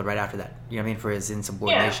up getting killed right after that. You know what I mean? For his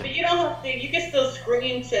insubordination. Yeah, but you don't have to. You can still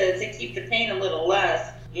scream to keep the pain a little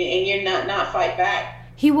less, and you're not fight back.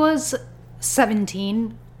 He was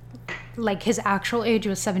 17. His actual age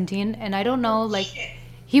was 17, and I don't know, Shit.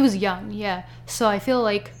 He was young, yeah. So I feel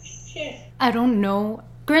Shit. I don't know.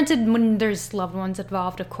 Granted, when there's loved ones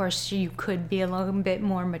involved, of course, you could be a little bit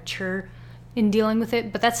more mature in dealing with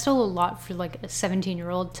it, but that's still a lot for a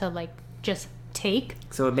 17-year-old to just take.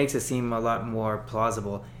 So it makes it seem a lot more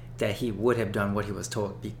plausible that he would have done what he was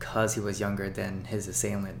told because he was younger than his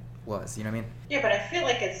assailant was. You know what I mean? Yeah, but I feel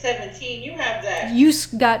at 17, you have that. You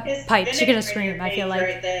got pipes. You're gonna scream. I feel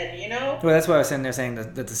right then, Well, that's why I was saying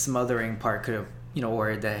that the smothering part could have,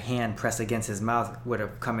 or the hand pressed against his mouth would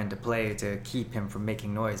have come into play to keep him from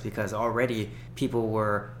making noise, because already people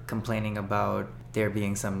were complaining about there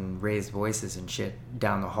being some raised voices and shit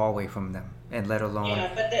down the hallway from them. and let alone...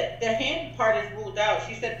 Yeah, but the hand part is ruled out.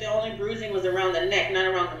 She said the only bruising was around the neck, not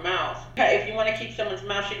around the mouth. If you want to keep someone's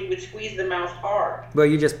mouth shut, you would squeeze the mouth hard. Well,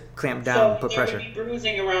 you just clamp down, put pressure. There would be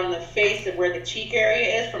bruising around the face of where the cheek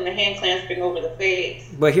area is from the hand clasping over the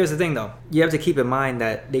face. But here's the thing, though. You have to keep in mind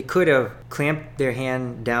that they could have clamped their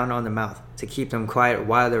hand down on the mouth to keep them quiet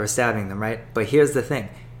while they were stabbing them, right? But here's the thing.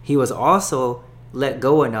 He was also let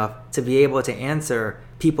go enough to be able to answer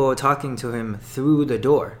people talking to him through the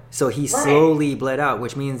door. So he slowly bled out,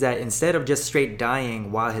 which means that instead of just straight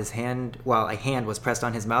dying while a hand was pressed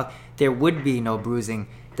on his mouth, there would be no bruising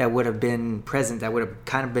that would have been present, that would have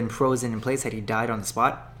kind of been frozen in place had he died on the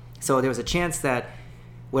spot. So there was a chance that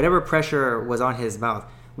whatever pressure was on his mouth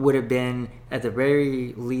would have been, at the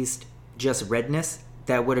very least, just redness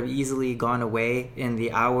that would have easily gone away in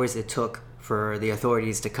the hours it took for the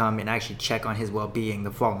authorities to come and actually check on his well-being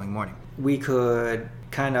the following morning. We could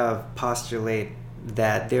kind of postulate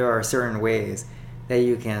that there are certain ways that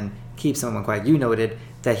you can keep someone quiet. You noted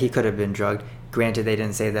that he could have been drugged. Granted, they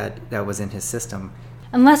didn't say that that was in his system.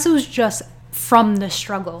 Unless it was just from the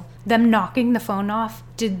struggle. Them knocking the phone off,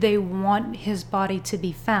 did they want his body to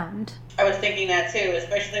be found? I was thinking that too,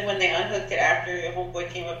 especially when they unhooked it after your homeboy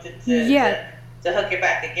came up to hook it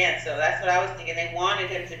back again. So that's what I was thinking. They wanted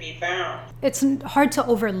him to be found. It's hard to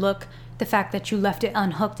overlook the fact that you left it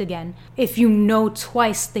unhooked again if you know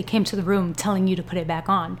twice they came to the room telling you to put it back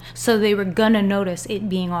on. So they were gonna notice it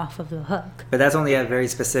being off of the hook. But that's only at very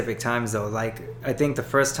specific times, though. Like, I think the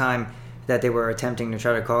first time that they were attempting to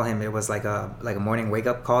try to call him, it was like a morning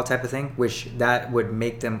wake-up call type of thing, which that would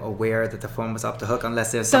make them aware that the phone was off the hook,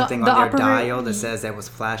 unless there's something on their dial that says that was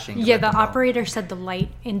flashing. Yeah, the operator said the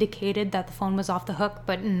light indicated that the phone was off the hook,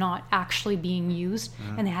 but not actually being used,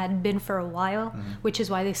 and it hadn't been for a while, which is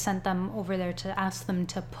why they sent them over there to ask them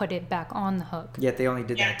to put it back on the hook. Yet they only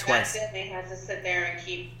did that twice. Yeah, they had to sit there and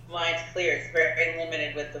keep lines clear. It's very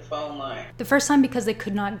limited with the phone line. The first time, because they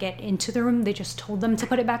could not get into the room, they just told them to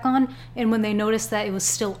put it back on, and when they noticed that it was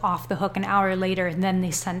still off the hook an hour later, then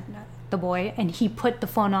they sent the boy, and he put the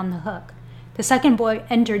phone on the hook. The second boy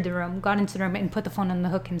entered the room, got into the room, and put the phone on the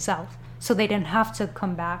hook himself. So they didn't have to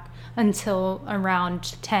come back until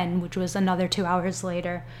around 10, which was another 2 hours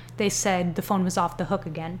later. They said the phone was off the hook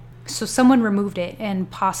again. So someone removed it,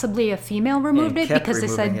 and possibly a female removed it, because they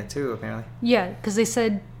said it too, apparently. Yeah, because they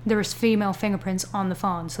said there was female fingerprints on the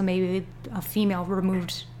phone, so maybe a female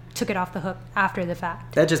took it off the hook after the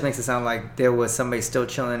fact. That just makes it sound like there was somebody still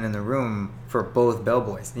chilling in the room for both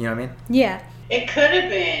bellboys. You know what I mean? Yeah. It could have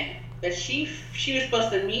been that she was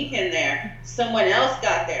supposed to meet him there. Someone else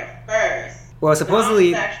got there first. Well,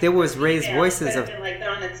 supposedly there was raised voices of like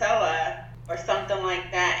Donatella or something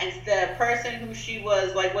like that, and the person who she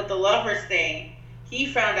was like with the lovers thing, he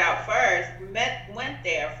found out first, went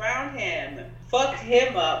there, found him, fucked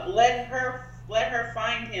him up, let her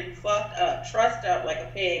find him fucked up, trussed up like a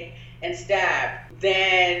pig, and stabbed.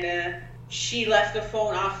 Then she left the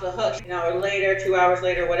phone off the hook. An hour later, 2 hours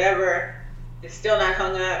later, whatever, it's still not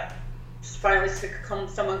hung up. Finally,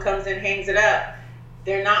 someone comes in, hangs it up.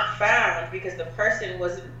 They're not found because the person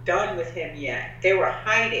wasn't done with him yet. They were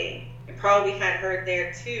hiding. They probably had her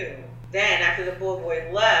there too. Then, after the boy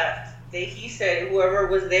left, he said whoever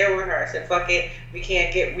was there with her said, "Fuck it, we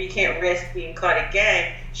can't risk being caught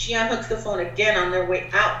again." She unhooks the phone again on their way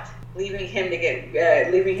out, leaving him to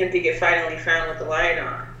get finally found with the light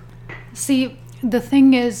on. See, the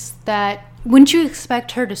thing is that wouldn't you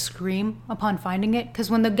expect her to scream upon finding it? Because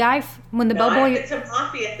when the bellboy, it's a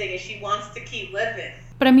mafia thing, and she wants to keep living.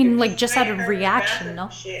 But I mean, like, just out of reaction, no?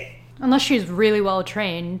 Unless she's really well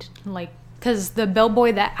trained, like. Because the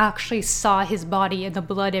bellboy that actually saw his body and the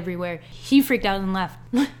blood everywhere, he freaked out and left.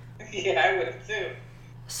 Yeah, I would have too.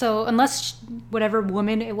 So unless whatever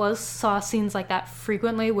woman it was saw scenes like that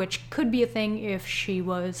frequently, which could be a thing if she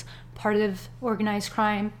was part of organized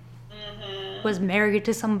crime, was married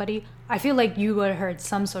to somebody, I feel like you would have heard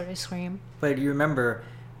some sort of scream. But you remember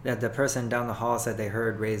that the person down the hall said they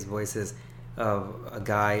heard raised voices of a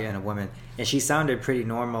guy and a woman, and she sounded pretty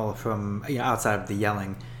normal from outside of the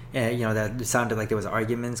yelling. And, that sounded like there was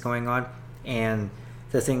arguments going on. And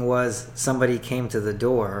the thing was, somebody came to the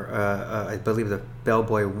door, I believe the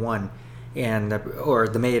bellboy one, or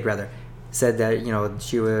the maid rather, said that,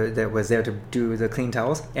 she was there to do the clean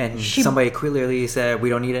towels. And somebody clearly said, "We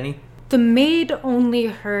don't need any." The maid only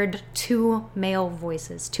heard two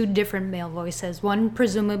different male voices. One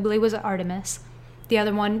presumably was Artemis. The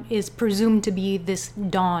other one is presumed to be this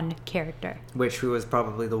Dawn character. Who was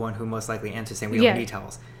probably the one who most likely answered saying, "We don't need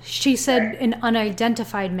towels." She said an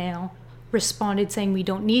unidentified male responded saying, "We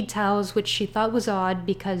don't need towels," which she thought was odd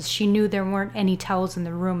because she knew there weren't any towels in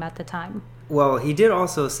the room at the time. Well, he did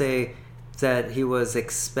also say that he was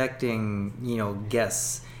expecting,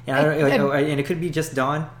 guests. And, and it could be just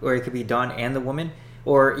Dawn, or it could be Dawn and the woman,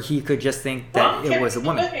 or he could just think that it was a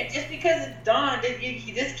woman. Just because it's Dawn,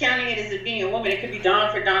 you're discounting it as it being a woman. It could be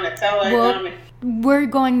Dawn for Donatella. Well, we're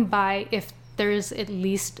going by if there's at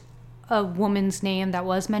least a woman's name that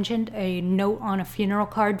was mentioned, a note on a funeral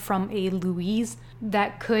card from a Louise,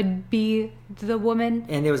 that could be the woman.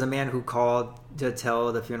 And there was a man who called to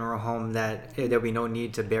tell the funeral home that there'll be no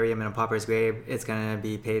need to bury him in a pauper's grave. It's going to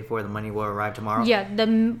be paid for. The money will arrive tomorrow. Yeah,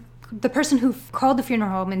 the person who called the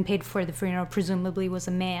funeral home and paid for the funeral presumably was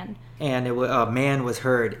a man. And a man was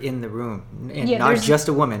heard in the room. And yeah, not just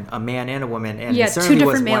a woman, a man and a woman. And yeah, certainly two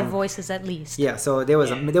different was male one, voices at least. Yeah, so there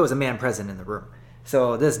was a man present in the room.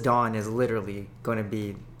 So this Dawn is literally going to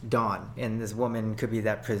be Dawn, and this woman could be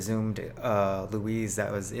that presumed Louise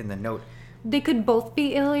that was in the note. They could both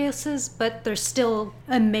be aliases, but there's still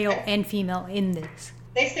a male and female in this.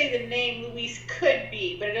 They say the name Louise could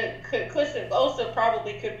be, but it could also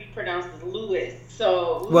probably could be pronounced as Louis.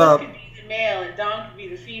 So Louis could be the male and Dawn could be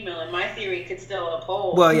the female, and my theory could still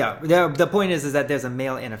uphold. Well, yeah. The point is that there's a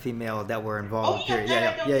male and a female that were involved. Oh,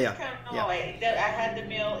 Yeah. I had the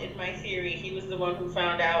male in my theory. He was the one who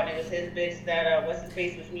found out, and it was his bitch that what's his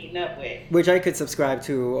face was meeting up with. Which I could subscribe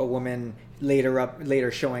to. A woman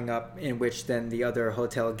later showing up, in which then the other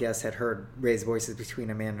hotel guests had heard raised voices between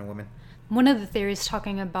a man and a woman. One of the theories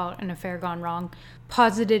talking about an affair gone wrong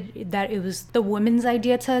posited that it was the woman's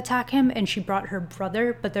idea to attack him and she brought her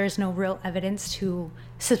brother, but there's no real evidence to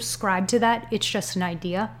subscribe to that. It's just an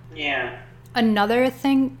idea. Yeah. Another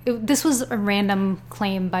thing, this was a random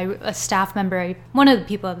claim by a staff member, one of the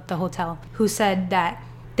people at the hotel, who said that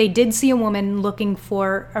they did see a woman looking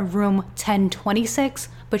for a room 1026,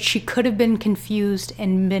 but she could have been confused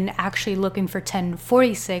and been actually looking for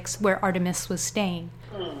 1046 where Artemis was staying.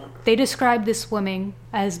 They described this woman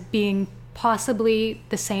as being possibly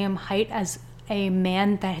the same height as a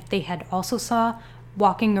man that they had also saw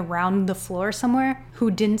walking around the floor somewhere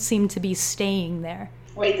who didn't seem to be staying there.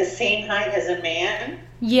 Wait, the same height as a man?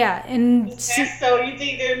 Yeah, and so you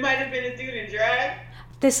think there might have been a dude in drag?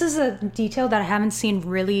 This is a detail that I haven't seen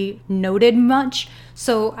really noted much,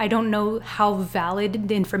 so I don't know how valid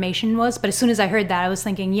the information was, but as soon as I heard that, I was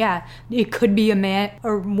thinking, yeah, it could be a man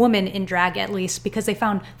or woman in drag at least, because they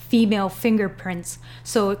found female fingerprints,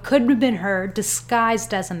 so it could have been her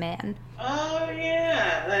disguised as a man. Oh,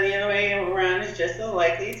 yeah. The other way around is just as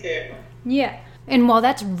likely, too. Yeah. And while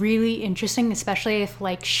that's really interesting, especially if,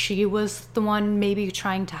 like, she was the one maybe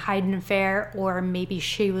trying to hide an affair, or maybe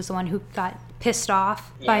she was the one who got pissed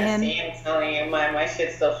off by him. See, I'm telling you, my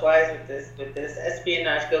shit still flies with this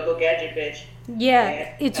espionage go gadget bitch.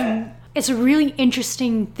 Yeah, it's a really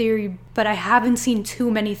interesting theory, but I haven't seen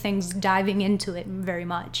too many things diving into it very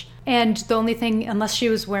much. And the only thing, unless she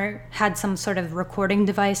had some sort of recording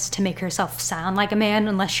device to make herself sound like a man,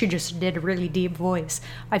 unless she just did a really deep voice,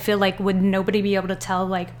 I feel like would nobody be able to tell,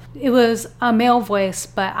 like, it was a male voice,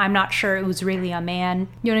 but I'm not sure it was really a man.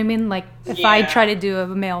 You know what I mean? Like, if I try to do a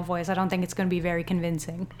male voice, I don't think it's going to be very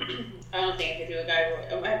convincing. I don't think I could do a guy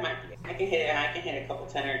voice. I can hit a couple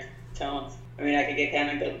tenor tones. I mean, I could get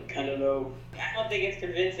kind of low. I don't think it's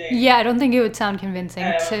convincing. Yeah, I don't think it would sound convincing.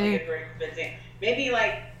 I don't think it's very convincing. Maybe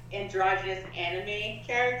like androgynous anime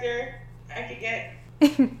character I could get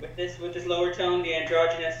with this lower tone, the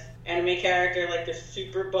androgynous anime character, like the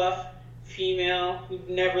super buff female who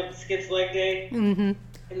never skips leg day in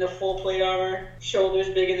the full plate armor, shoulders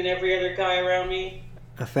bigger than every other guy around me.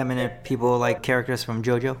 Effeminate people like characters from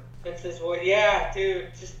JoJo. That's his voice. Yeah, dude,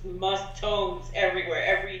 just must tones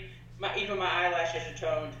everywhere. Even my eyelashes are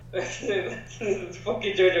toned. That's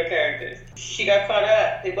fucking JoJo characters. She got caught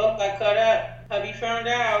up. They both got caught up. Hubby found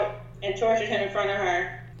out and tortured him in front of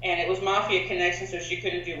her. And it was mafia connection, so she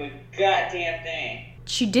couldn't do a goddamn thing.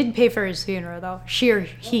 She did pay for his funeral, though. She or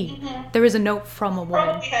he. There was a note from a woman.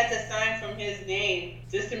 Probably had to sign from his name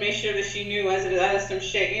just to make sure that she knew as it was some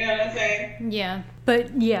shit. You know what I'm saying? Yeah.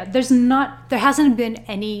 But yeah, there hasn't been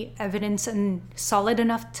any evidence and solid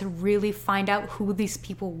enough to really find out who these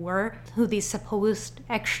people were, who these supposed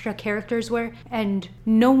extra characters were, and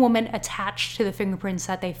no woman attached to the fingerprints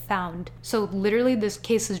that they found. So literally this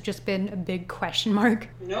case has just been a big question mark.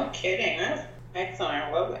 No kidding. That's excellent.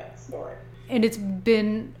 I love that story. And it's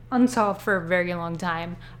been unsolved for a very long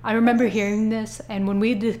time. I remember hearing this, and when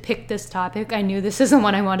we picked this topic, I knew this isn't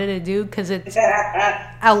what I wanted to do because it's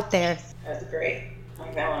out there. That's great. I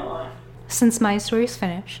like that one a lot. Since my story is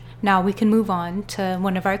finished, now we can move on to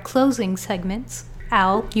one of our closing segments.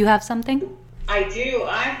 Al, you have something? I do.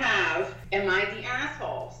 I have Am I the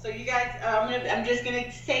Asshole? So you guys, I'm just going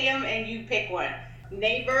to say them and you pick one.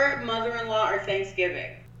 Neighbor, mother-in-law, or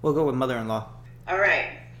Thanksgiving? We'll go with mother-in-law. All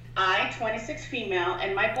right. I, 26 female,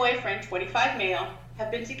 and my boyfriend, 25 male, have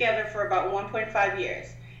been together for about 1.5 years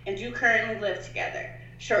and do currently live together.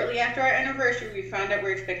 Shortly after our anniversary, we found out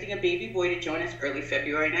we're expecting a baby boy to join us early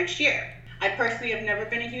February next year. I personally have never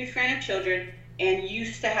been a huge fan of children and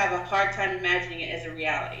used to have a hard time imagining it as a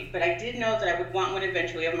reality, but I did know that I would want one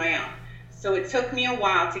eventually of my own. So it took me a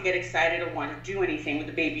while to get excited or want to do anything with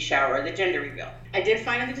the baby shower or the gender reveal. I did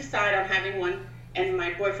finally decide on having one, and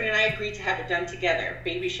my boyfriend and I agreed to have it done together,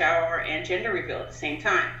 baby shower and gender reveal at the same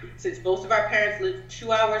time. Since both of our parents live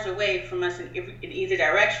 2 hours away from us in either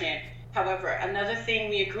direction, however, another thing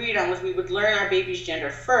we agreed on was we would learn our baby's gender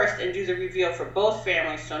first and do the reveal for both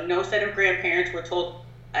families, so no set of grandparents were told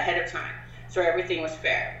ahead of time, so everything was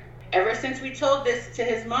fair. Ever since we told this to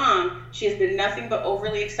his mom, she has been nothing but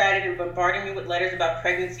overly excited and bombarding me with letters about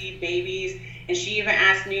pregnancy, babies, and she even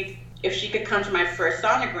asked me if she could come to my first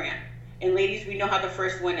sonogram. And ladies, we know how the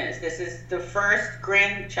first one is. This is the first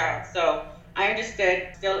grandchild, so I understood.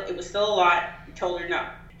 It was still a lot. I told her no.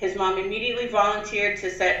 His mom immediately volunteered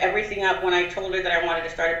to set everything up when I told her that I wanted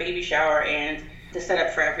to start a baby shower and to set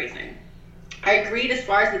up for everything. I agreed as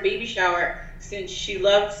far as the baby shower, since she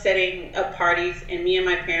loved setting up parties and me and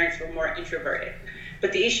my parents were more introverted.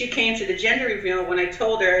 But the issue came to the gender reveal when I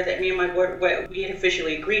told her that me and my boy, what we had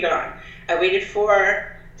officially agreed on. I waited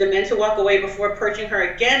for the men to walk away before approaching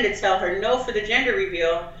her again to tell her no for the gender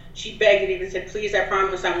reveal. She begged and even said, please, I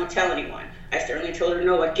promise I won't tell anyone. I certainly told her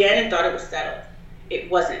no again and thought it was settled. It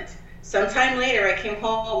wasn't. Sometime later, I came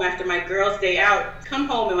home after my girls' day out, come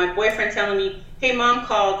home and my boyfriend telling me, hey, mom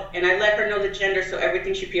called, and I let her know the gender so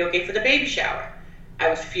everything should be okay for the baby shower. I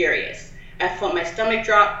was furious. I felt my stomach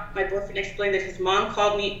drop. My boyfriend explained that his mom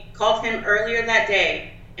called him earlier that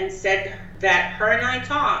day and said that her and I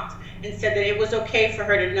talked and said that it was okay for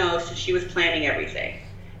her to know since she was planning everything.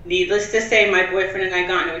 Needless to say, my boyfriend and I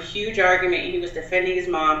got into a huge argument and he was defending his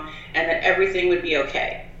mom and that everything would be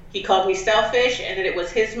okay. He called me selfish and that it was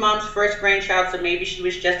his mom's first grandchild, so maybe she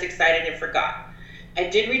was just excited and forgot. I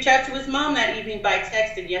did reach out to his mom that evening by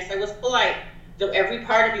text, and yes, I was polite, though every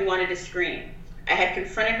part of me wanted to scream. I had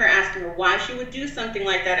confronted her, asking her why she would do something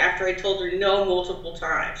like that after I told her no multiple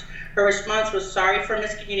times. Her response was, sorry for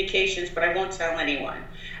miscommunications, but I won't tell anyone.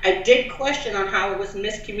 I did question on how it was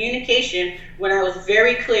miscommunication when I was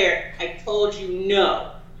very clear. I told you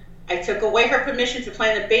no. I took away her permission to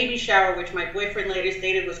plan the baby shower, which my boyfriend later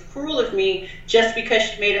stated was cruel of me just because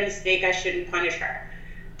she made a mistake. I shouldn't punish her.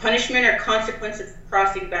 Punishment or consequences of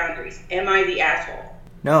crossing boundaries. Am I the asshole?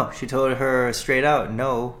 No, she told her straight out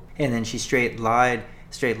no, and then she straight lied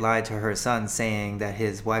to her son, saying that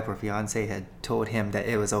his wife or fiance had told him that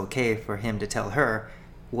it was okay for him to tell her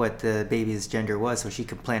what the baby's gender was so she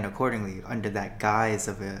could plan accordingly under that guise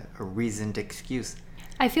of a reasoned excuse.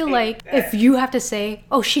 I feel like if you have to say,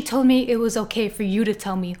 oh, she told me it was okay for you to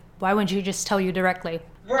tell me, why wouldn't you just tell you directly?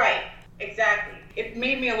 Right, exactly. It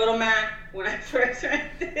made me a little mad when I first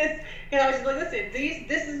read this. And I was just like,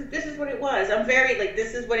 listen, this is what it was. I'm very, like,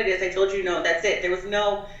 this is what it is. I told you no, that's it. There was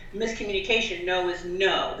no miscommunication. No is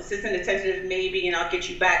no. This isn't a tentative maybe and I'll get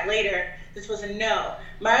you back later. This was a no.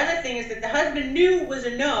 My other thing is that the husband knew it was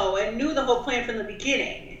a no and knew the whole plan from the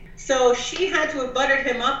beginning. So she had to have buttered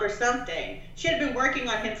him up or something. She had been working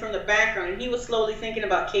on him from the background, and he was slowly thinking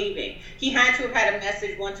about caving. He had to have had a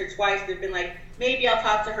message once or twice that had been like, maybe I'll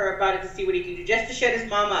talk to her about it to see what he can do, just to shut his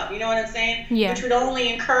mom up. You know what I'm saying? Yeah. Which would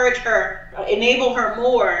only encourage her, enable her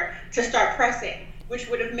more to start pressing, which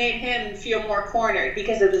would have made him feel more cornered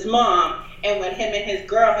because of his mom and what him and his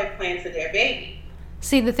girl had planned for their baby.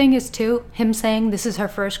 See, the thing is, too, him saying this is her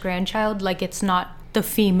first grandchild, like it's not the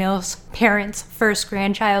female's parents' first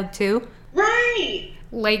grandchild, too. Right.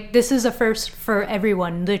 Like, this is a first for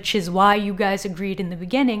everyone, which is why you guys agreed in the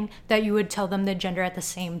beginning that you would tell them the gender at the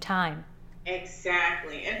same time.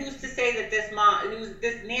 Exactly. And who's to say that this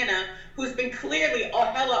Nana, who's been clearly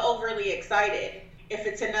hella overly excited, if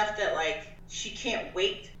it's enough that, like, she can't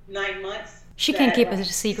wait 9 months? She can't keep it a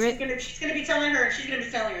secret. She's gonna be telling her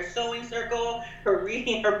sewing circle, her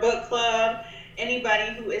reading, her book club,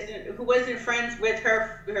 anybody who wasn't friends with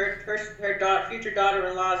her future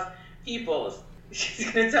daughter-in-law's peoples.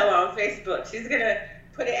 She's gonna tell on Facebook. She's gonna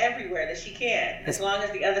put it everywhere that she can, as long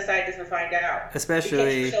as the other side doesn't find out. Especially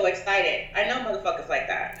because she's so excited. I know motherfuckers like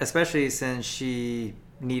that. Especially since she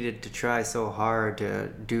needed to try so hard to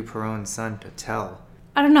dupe her own son to tell.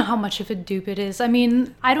 I don't know how much of a dupe it is. I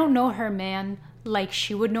mean, I don't know her man like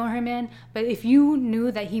she would know her man, but if you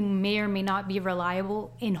knew that he may or may not be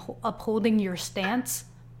reliable in upholding your stance...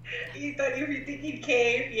 You think he'd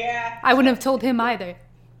cave? Yeah. I wouldn't have told him either.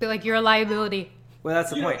 Be like, you're a liability. Well,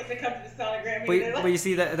 that's the You point. don't get to come to the sonogram either. But you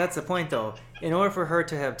see, that's the point, though. In order for her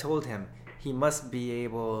to have told him, he must be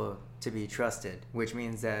able to be trusted, which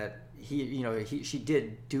means that she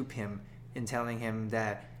did dupe him in telling him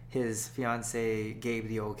that his fiance gave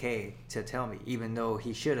the okay to tell me, even though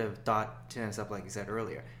he should have thought to himself, like you said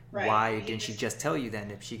earlier, Right. why didn't she just tell you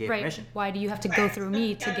then if she gave permission? Why do you have to go through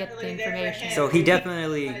me to get the information? So he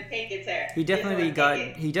definitely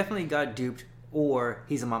He got duped, or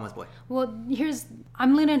he's a mama's boy. Well,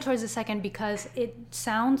 I'm leaning towards the second because it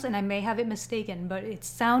sounds, and I may have it mistaken, but it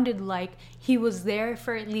sounded like he was there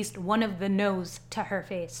for at least one of the no's to her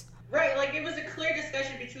face. Right, like it was a clear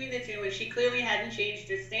discussion between the two, and she clearly hadn't changed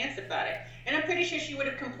her stance about it. And I'm pretty sure she would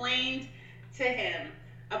have complained to him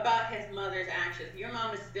about his mother's actions. Your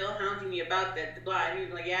mom is still hounding me about the blah. And he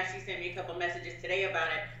was like, yeah, she sent me a couple messages today about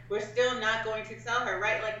it. We're still not going to tell her,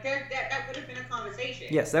 right? Like that would have been a conversation.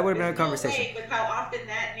 Yes, that would have been a conversation. No way, with how often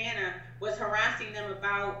that Nana was harassing them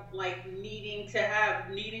about like needing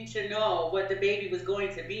to know what the baby was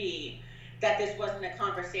going to be, that this wasn't a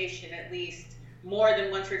conversation at least more than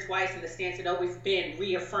once or twice, and the stance had always been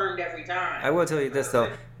reaffirmed every time. I will tell you this,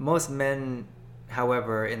 though. Most men,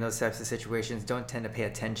 however, in those types of situations don't tend to pay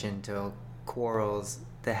attention to quarrels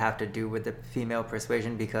that have to do with the female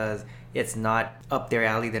persuasion because it's not up their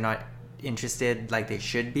alley. They're not interested like they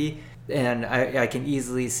should be. And I can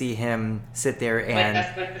easily see him sit there and...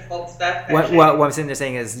 Like that's the folk stuff. What I'm sitting there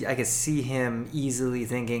saying is I can see him easily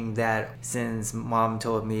thinking that since mom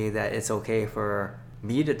told me that it's okay for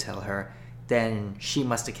me to tell her, then she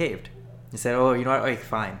must have caved. He said, oh, you know what, like,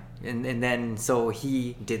 fine. And then so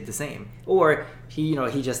he did the same. Or he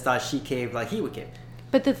just thought she caved like he would cave.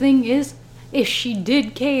 But the thing is, if she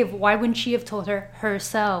did cave, why wouldn't she have told her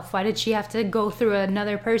herself? Why did she have to go through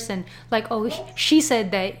another person? Like, oh, she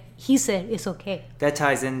said that he said it's okay. That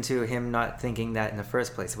ties into him not thinking that in the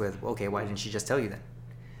first place with, okay, why didn't she just tell you then?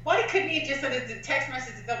 Why couldn't he just send a text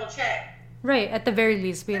message to double check? Right, at the very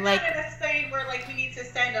least, be like... We're not in a state where like we need to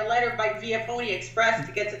send a letter via Pony Express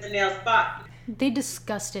to get to the nail spot. They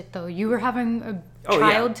discussed it, though. You were having a Oh,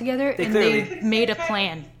 child yeah. together, They and clearly- they made a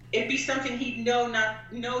plan. It'd be something he'd know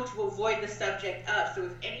to avoid the subject of. So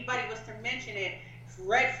if anybody was to mention it,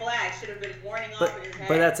 red flag should have been warning off in his head.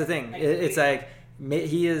 But that's the thing. It's like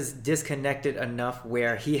he is disconnected enough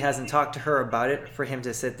where he hasn't talked to her about it for him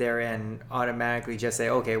to sit there and automatically just say,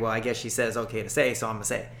 okay, well, I guess she says okay to say, so I'm going to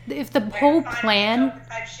say. If the Like, whole fine, plan...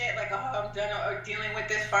 type shit, like, oh, I'm done or dealing with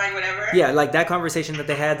this, fine, whatever. Yeah, like that conversation that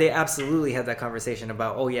they absolutely had that conversation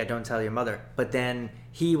about, oh yeah, don't tell your mother. But then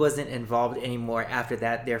he wasn't involved anymore after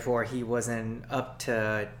that, therefore he wasn't up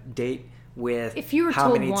to date with If you were how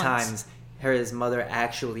told many once- times his mother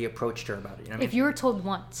actually approached her about it. You know what I mean? If you were told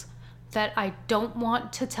once that I don't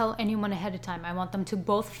want to tell anyone ahead of time, I want them to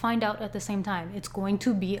both find out at the same time, it's going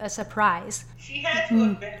to be a surprise. She had to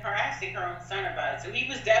have been harassing her own son about it, so he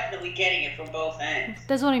was definitely getting it from both ends.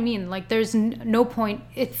 That's what I mean. Like, there's no point.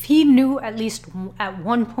 If he knew at least at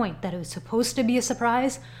one point that it was supposed to be a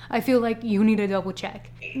surprise, I feel like you need to double check.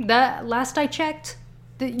 That last I checked,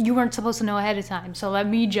 that you weren't supposed to know ahead of time. So let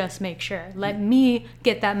me just make sure. Let me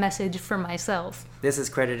get that message for myself. This is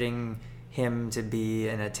crediting him to be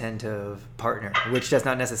an attentive partner, which does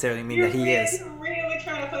not necessarily mean that he is. You're really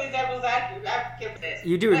trying to play devil's advocate with this.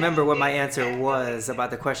 You do remember what my answer was about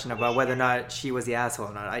the question about whether or not she was the asshole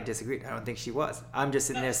or not. I disagreed. I don't think she was. I'm just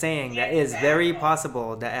sitting there saying that it is very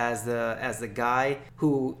possible that as the guy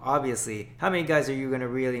who obviously, how many guys are you going to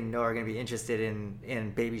really know are going to be interested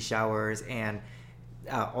in baby showers and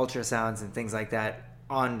ultrasounds and things like that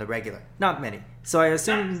on the regular? Not many. So I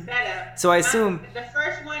assume. The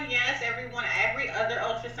first one, yes. Every other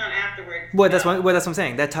ultrasound afterwards. Well, that's what I'm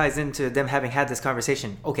saying. That ties into them having had this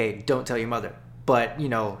conversation. Okay, don't tell your mother. But,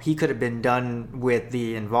 he could have been done with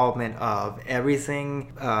the involvement of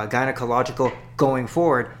everything gynecological going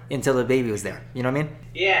forward until the baby was there. You know what I mean?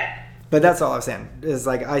 Yeah. But that's all I'm saying. Is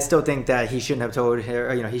like, I still think that he shouldn't have told her,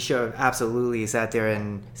 or, he should have absolutely sat there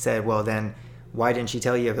and said, well, then why didn't she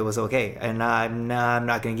tell you if it was okay? And I'm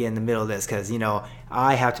not going to get in the middle of this because,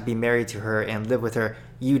 I have to be married to her and live with her.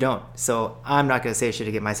 You don't. So I'm not going to say shit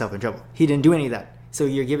to get myself in trouble. He didn't do any of that. So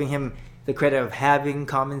you're giving him the credit of having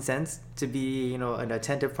common sense to be, an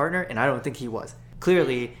attentive partner, and I don't think he was.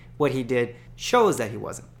 Clearly, what he did shows that he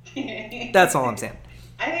wasn't. That's all I'm saying.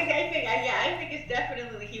 I think it's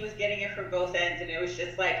definitely he was getting it from both ends, and it was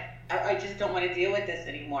just like, I just don't want to deal with this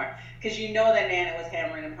anymore. Because that Nana was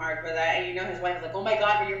hammering him hard for that, and his wife was like, oh my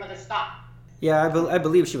God, will your mother stop? Yeah, I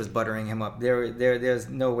believe she was buttering him up. There's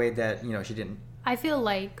no way that, she didn't. I feel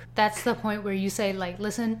like that's the point where you say, like,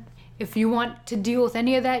 listen, if you want to deal with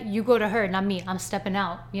any of that, you go to her, not me. I'm stepping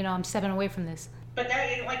out. I'm stepping away from this. But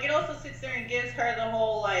that, like, it also sits there and gives her the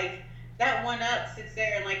whole, like, that one up sits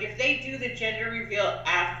there and, like, if they do the gender reveal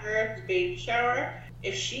after the baby shower,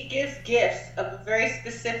 if she gives gifts of a very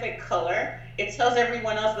specific color, it tells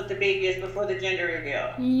everyone else what the baby is before the gender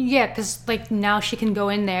reveal. Yeah, because, like, now she can go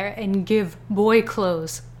in there and give boy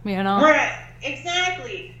clothes, you know? Right,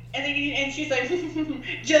 exactly. And then and she's like,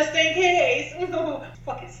 just in case.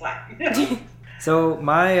 Fucking slap. So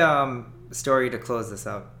my story to close this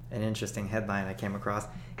out, an interesting headline I came across,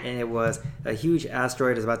 and it was a huge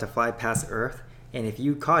asteroid is about to fly past Earth, and if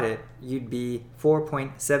you caught it, you'd be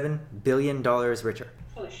 $4.7 billion richer.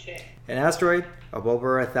 Holy shit. An asteroid of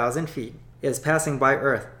over 1,000 feet is passing by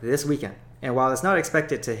Earth this weekend, and while it's not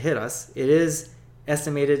expected to hit us, it is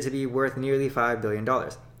estimated to be worth nearly $5 billion.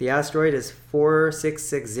 The asteroid is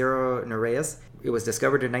 4660 Nereus. It was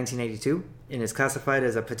discovered in 1982 and is classified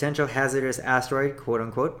as a potential hazardous asteroid, quote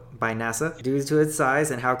unquote, by NASA due to its size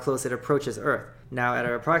and how close it approaches Earth. Now,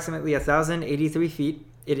 at approximately 1,083 feet,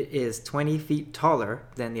 it is 20 feet taller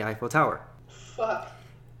than the Eiffel Tower. Fuck.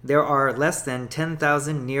 There are less than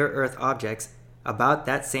 10,000 near-Earth objects about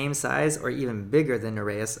that same size or even bigger than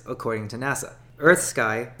Nereus, according to NASA.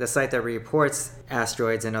 EarthSky, the site that reports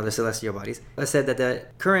asteroids and other celestial bodies, has said that the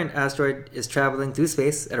current asteroid is traveling through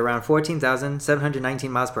space at around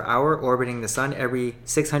 14,719 miles per hour, orbiting the sun every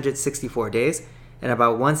 664 days, and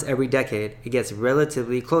about once every decade, it gets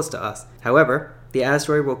relatively close to us. However, the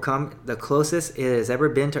asteroid will come the closest it has ever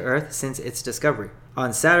been to Earth since its discovery.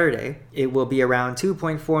 On Saturday, it will be around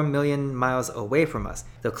 2.4 million miles away from us,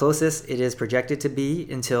 the closest it is projected to be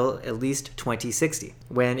until at least 2060,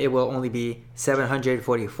 when it will only be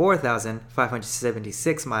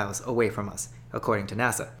 744,576 miles away from us, according to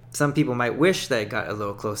NASA. Some people might wish that it got a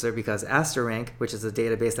little closer because AstroRank, which is a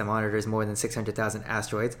database that monitors more than 600,000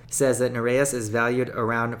 asteroids, says that Nereus is valued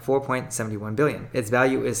around $4.71 billion. Its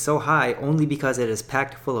value is so high only because it is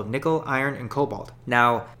packed full of nickel, iron, and cobalt.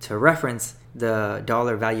 Now, to reference the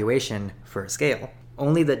dollar valuation for scale,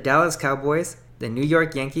 only the Dallas Cowboys, the New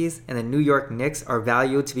York Yankees, and the New York Knicks are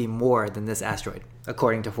valued to be more than this asteroid,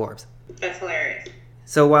 according to Forbes. That's hilarious.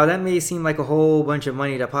 So while that may seem like a whole bunch of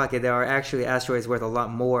money to pocket, there are actually asteroids worth a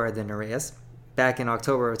lot more than Nereus. Back in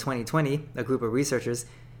October of 2020, a group of researchers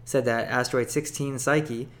said that asteroid 16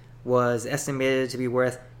 Psyche was estimated to be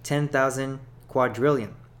worth 10,000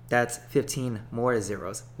 quadrillion. That's 15 more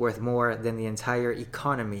zeros, worth more than the entire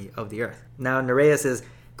economy of the Earth. Now, Nereus is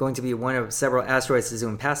going to be one of several asteroids to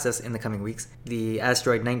zoom past us in the coming weeks. The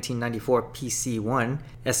asteroid 1994 PC1,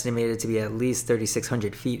 estimated to be at least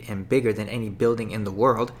 3,600 feet and bigger than any building in the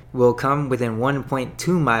world, will come within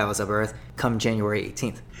 1.2 miles of Earth come January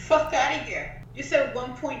 18th. Fuck out of here. You said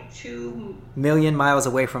 1.2 million miles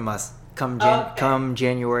away from us come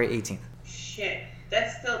January 18th. Shit.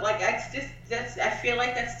 That's still, like, I feel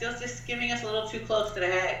like that's still just giving us a little too close to the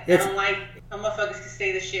head. I don't like how motherfuckers can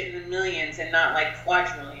say the shit in the millions and not, like,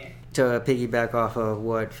 quadrillion. To piggyback off of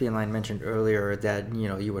what Feline mentioned earlier, that, you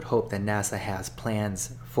know, you would hope that NASA has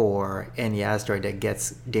plans for any asteroid that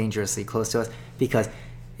gets dangerously close to us, because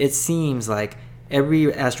it seems like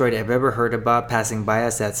every asteroid I've ever heard about passing by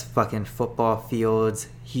us that's fucking football fields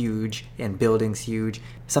huge and buildings huge,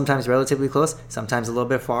 sometimes relatively close, sometimes a little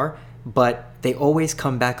bit far, but they always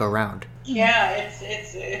come back around. Yeah,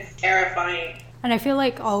 it's terrifying. And I feel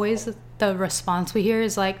like always the response we hear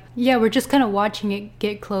is like, yeah, we're just kind of watching it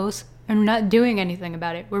get close and not doing anything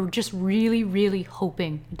about it. We're just really, really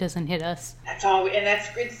hoping it doesn't hit us. That's all, and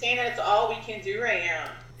that's insane that it's all we can do right now.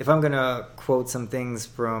 If I'm going to quote some things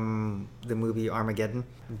from the movie Armageddon,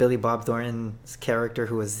 Billy Bob Thornton's character,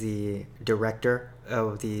 who was the director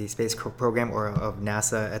of the space program, or of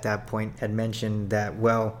NASA at that point, had mentioned that,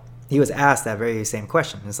 well, he was asked that very same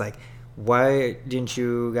question. It's like, why didn't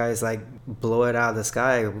you guys like blow it out of the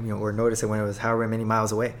sky, you know, or notice it when it was however many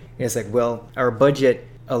miles away? And it's like, well, our budget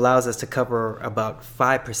allows us to cover about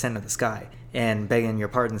 5% of the sky. And begging your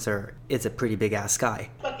pardon, sir, it's a pretty big ass sky.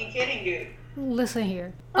 Fucking kidding, dude. Listen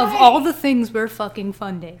here. Of all the things we're fucking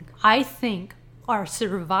funding, I think our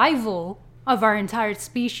survival of our entire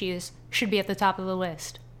species should be at the top of the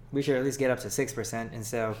list. We should at least get up to 6%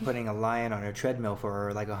 instead of putting a lion on a treadmill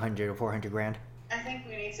for like 100 or 400 grand. I think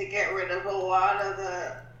we need to get rid of a lot of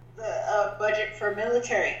the budget for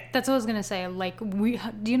military. That's what I was gonna say. Like, do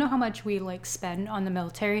you know how much we like spend on the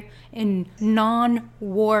military in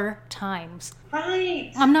non-war times?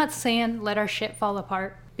 Right. I'm not saying let our shit fall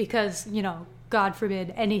apart because, you know, God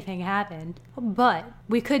forbid anything happened. But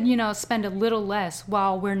we could, you know, spend a little less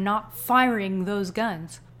while we're not firing those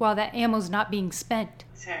guns, while that ammo's not being spent.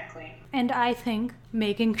 Exactly. And I think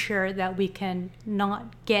making sure that we can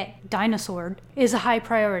not get dinosaured is a high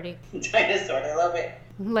priority. Dinosaur, I love it.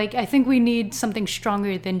 Like, I think we need something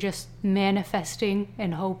stronger than just manifesting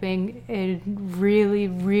and hoping and really,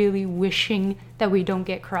 really wishing that we don't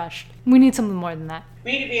get crushed. We need something more than that.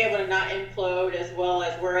 We need to be able to not implode as well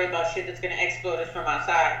as worry about shit that's going to explode us from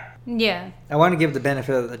outside. Yeah. I want to give the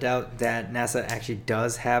benefit of the doubt that NASA actually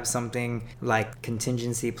does have something like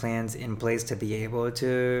contingency plans in place to be able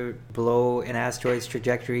to blow an asteroid's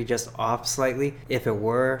trajectory just off slightly if it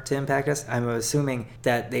were to impact us. I'm assuming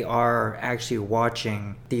that they are actually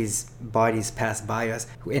watching these bodies pass by us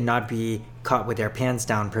and not be caught with their pants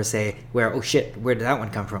down per se, where, oh shit, where did that one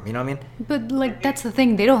come from? You know what I mean? But, like, that's the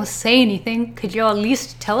thing. They don't say anything. Could you all at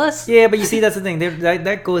least tell us? Yeah, but you see, that's the thing.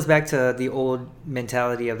 That goes back to the old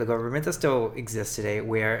mentality of the government that still exists today,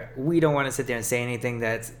 where we don't want to sit there and say anything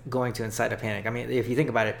that's going to incite a panic. I mean, if you think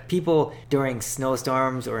about it, people during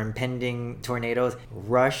snowstorms or impending tornadoes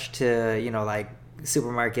rush to, like,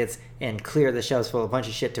 supermarkets and clear the shelves full of a bunch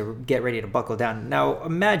of shit to get ready to buckle down. Now,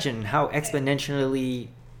 imagine how exponentially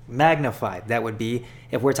magnified that would be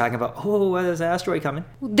if we're talking about, there's an asteroid coming.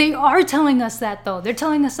 They are telling us that, though. They're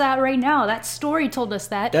telling us that right now. That story told us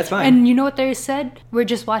that. That's fine. And you know what they said? We're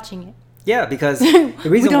just watching it. Yeah, because the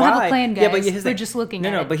reason we don't why, have a plan, guys. Yeah, but here's we're just looking at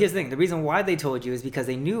it. No, but here's the thing. The reason why they told you is because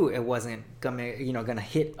they knew it wasn't gonna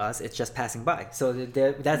hit us. It's just passing by. So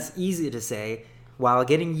that's easy to say, while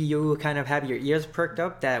getting you kind of have your ears perked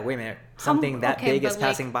up that, wait a minute, something big is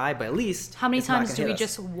passing by, but at least how many it's not times gonna do hit we us.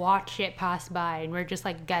 just watch it pass by and we're just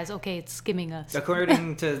like, guys, okay, it's skimming us?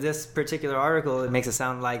 According to this particular article, it makes it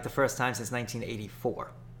sound like the first time since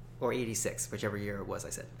 1984 or 86, whichever year it was,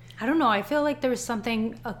 I said. I don't know. I feel like there was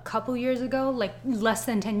something a couple years ago, like less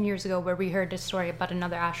than 10 years ago, where we heard a story about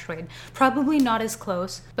another asteroid. Probably not as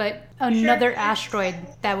close, but another asteroid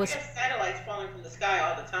that was... There's satellites falling from the sky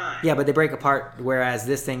all the time. Yeah, but they break apart, whereas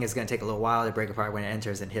this thing is going to take a little while to break apart when it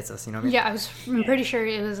enters and hits us, you know what I mean? Yeah, I'm pretty sure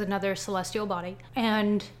it was another celestial body.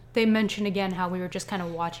 And they mentioned again how we were just kind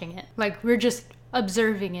of watching it. Like, we're just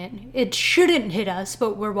observing it. It shouldn't hit us,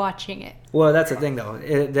 but we're watching it. Well, that's the thing, though.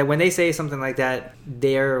 That when they say something like that,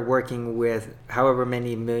 they're working with however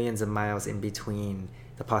many millions of miles in between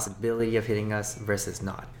the possibility of hitting us versus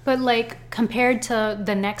not. But, like, compared to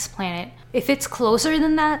the next planet, if it's closer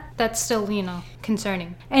than that, that's still,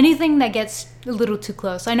 concerning. Anything that gets a little too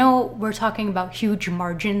close. I know we're talking about huge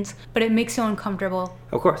margins, but it makes you uncomfortable.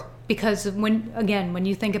 Of course. Because when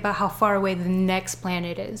you think about how far away the next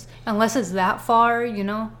planet is, unless it's that far,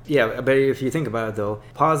 Yeah, but if you think about it, though,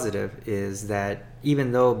 positive is that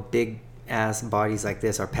even though big ass bodies like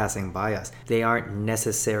this are passing by us, they aren't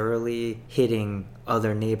necessarily hitting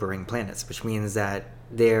other neighboring planets, which means that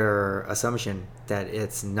their assumption that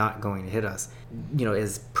it's not going to hit us,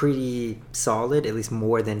 is pretty solid, at least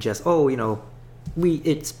more than just,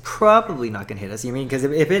 it's probably not going to hit us. You mean, because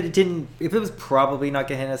if it was probably not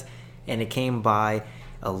going to hit us and it came by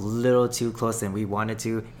a little too close than we wanted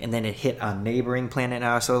to, and then it hit a neighboring planet in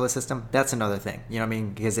our solar system, that's another thing. You know what I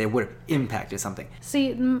mean? Because it would have impacted something.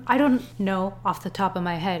 See, I don't know off the top of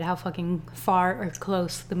my head how fucking far or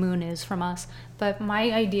close the moon is from us, but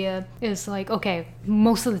my idea is like, okay,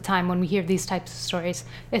 most of the time when we hear these types of stories,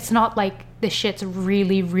 it's not like the shit's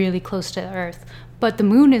really, really close to the Earth. But the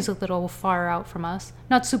moon is a little far out from us.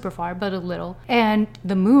 Not super far, but a little. And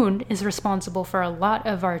the moon is responsible for a lot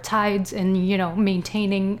of our tides and,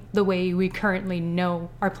 maintaining the way we currently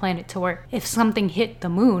know our planet to work. If something hit the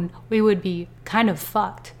moon, we would be kind of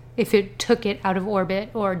fucked if it took it out of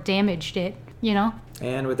orbit or damaged it,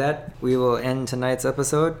 And with that, we will end tonight's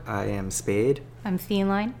episode. I am Spade. I'm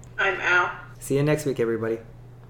Feline. I'm Al. See you next week, everybody.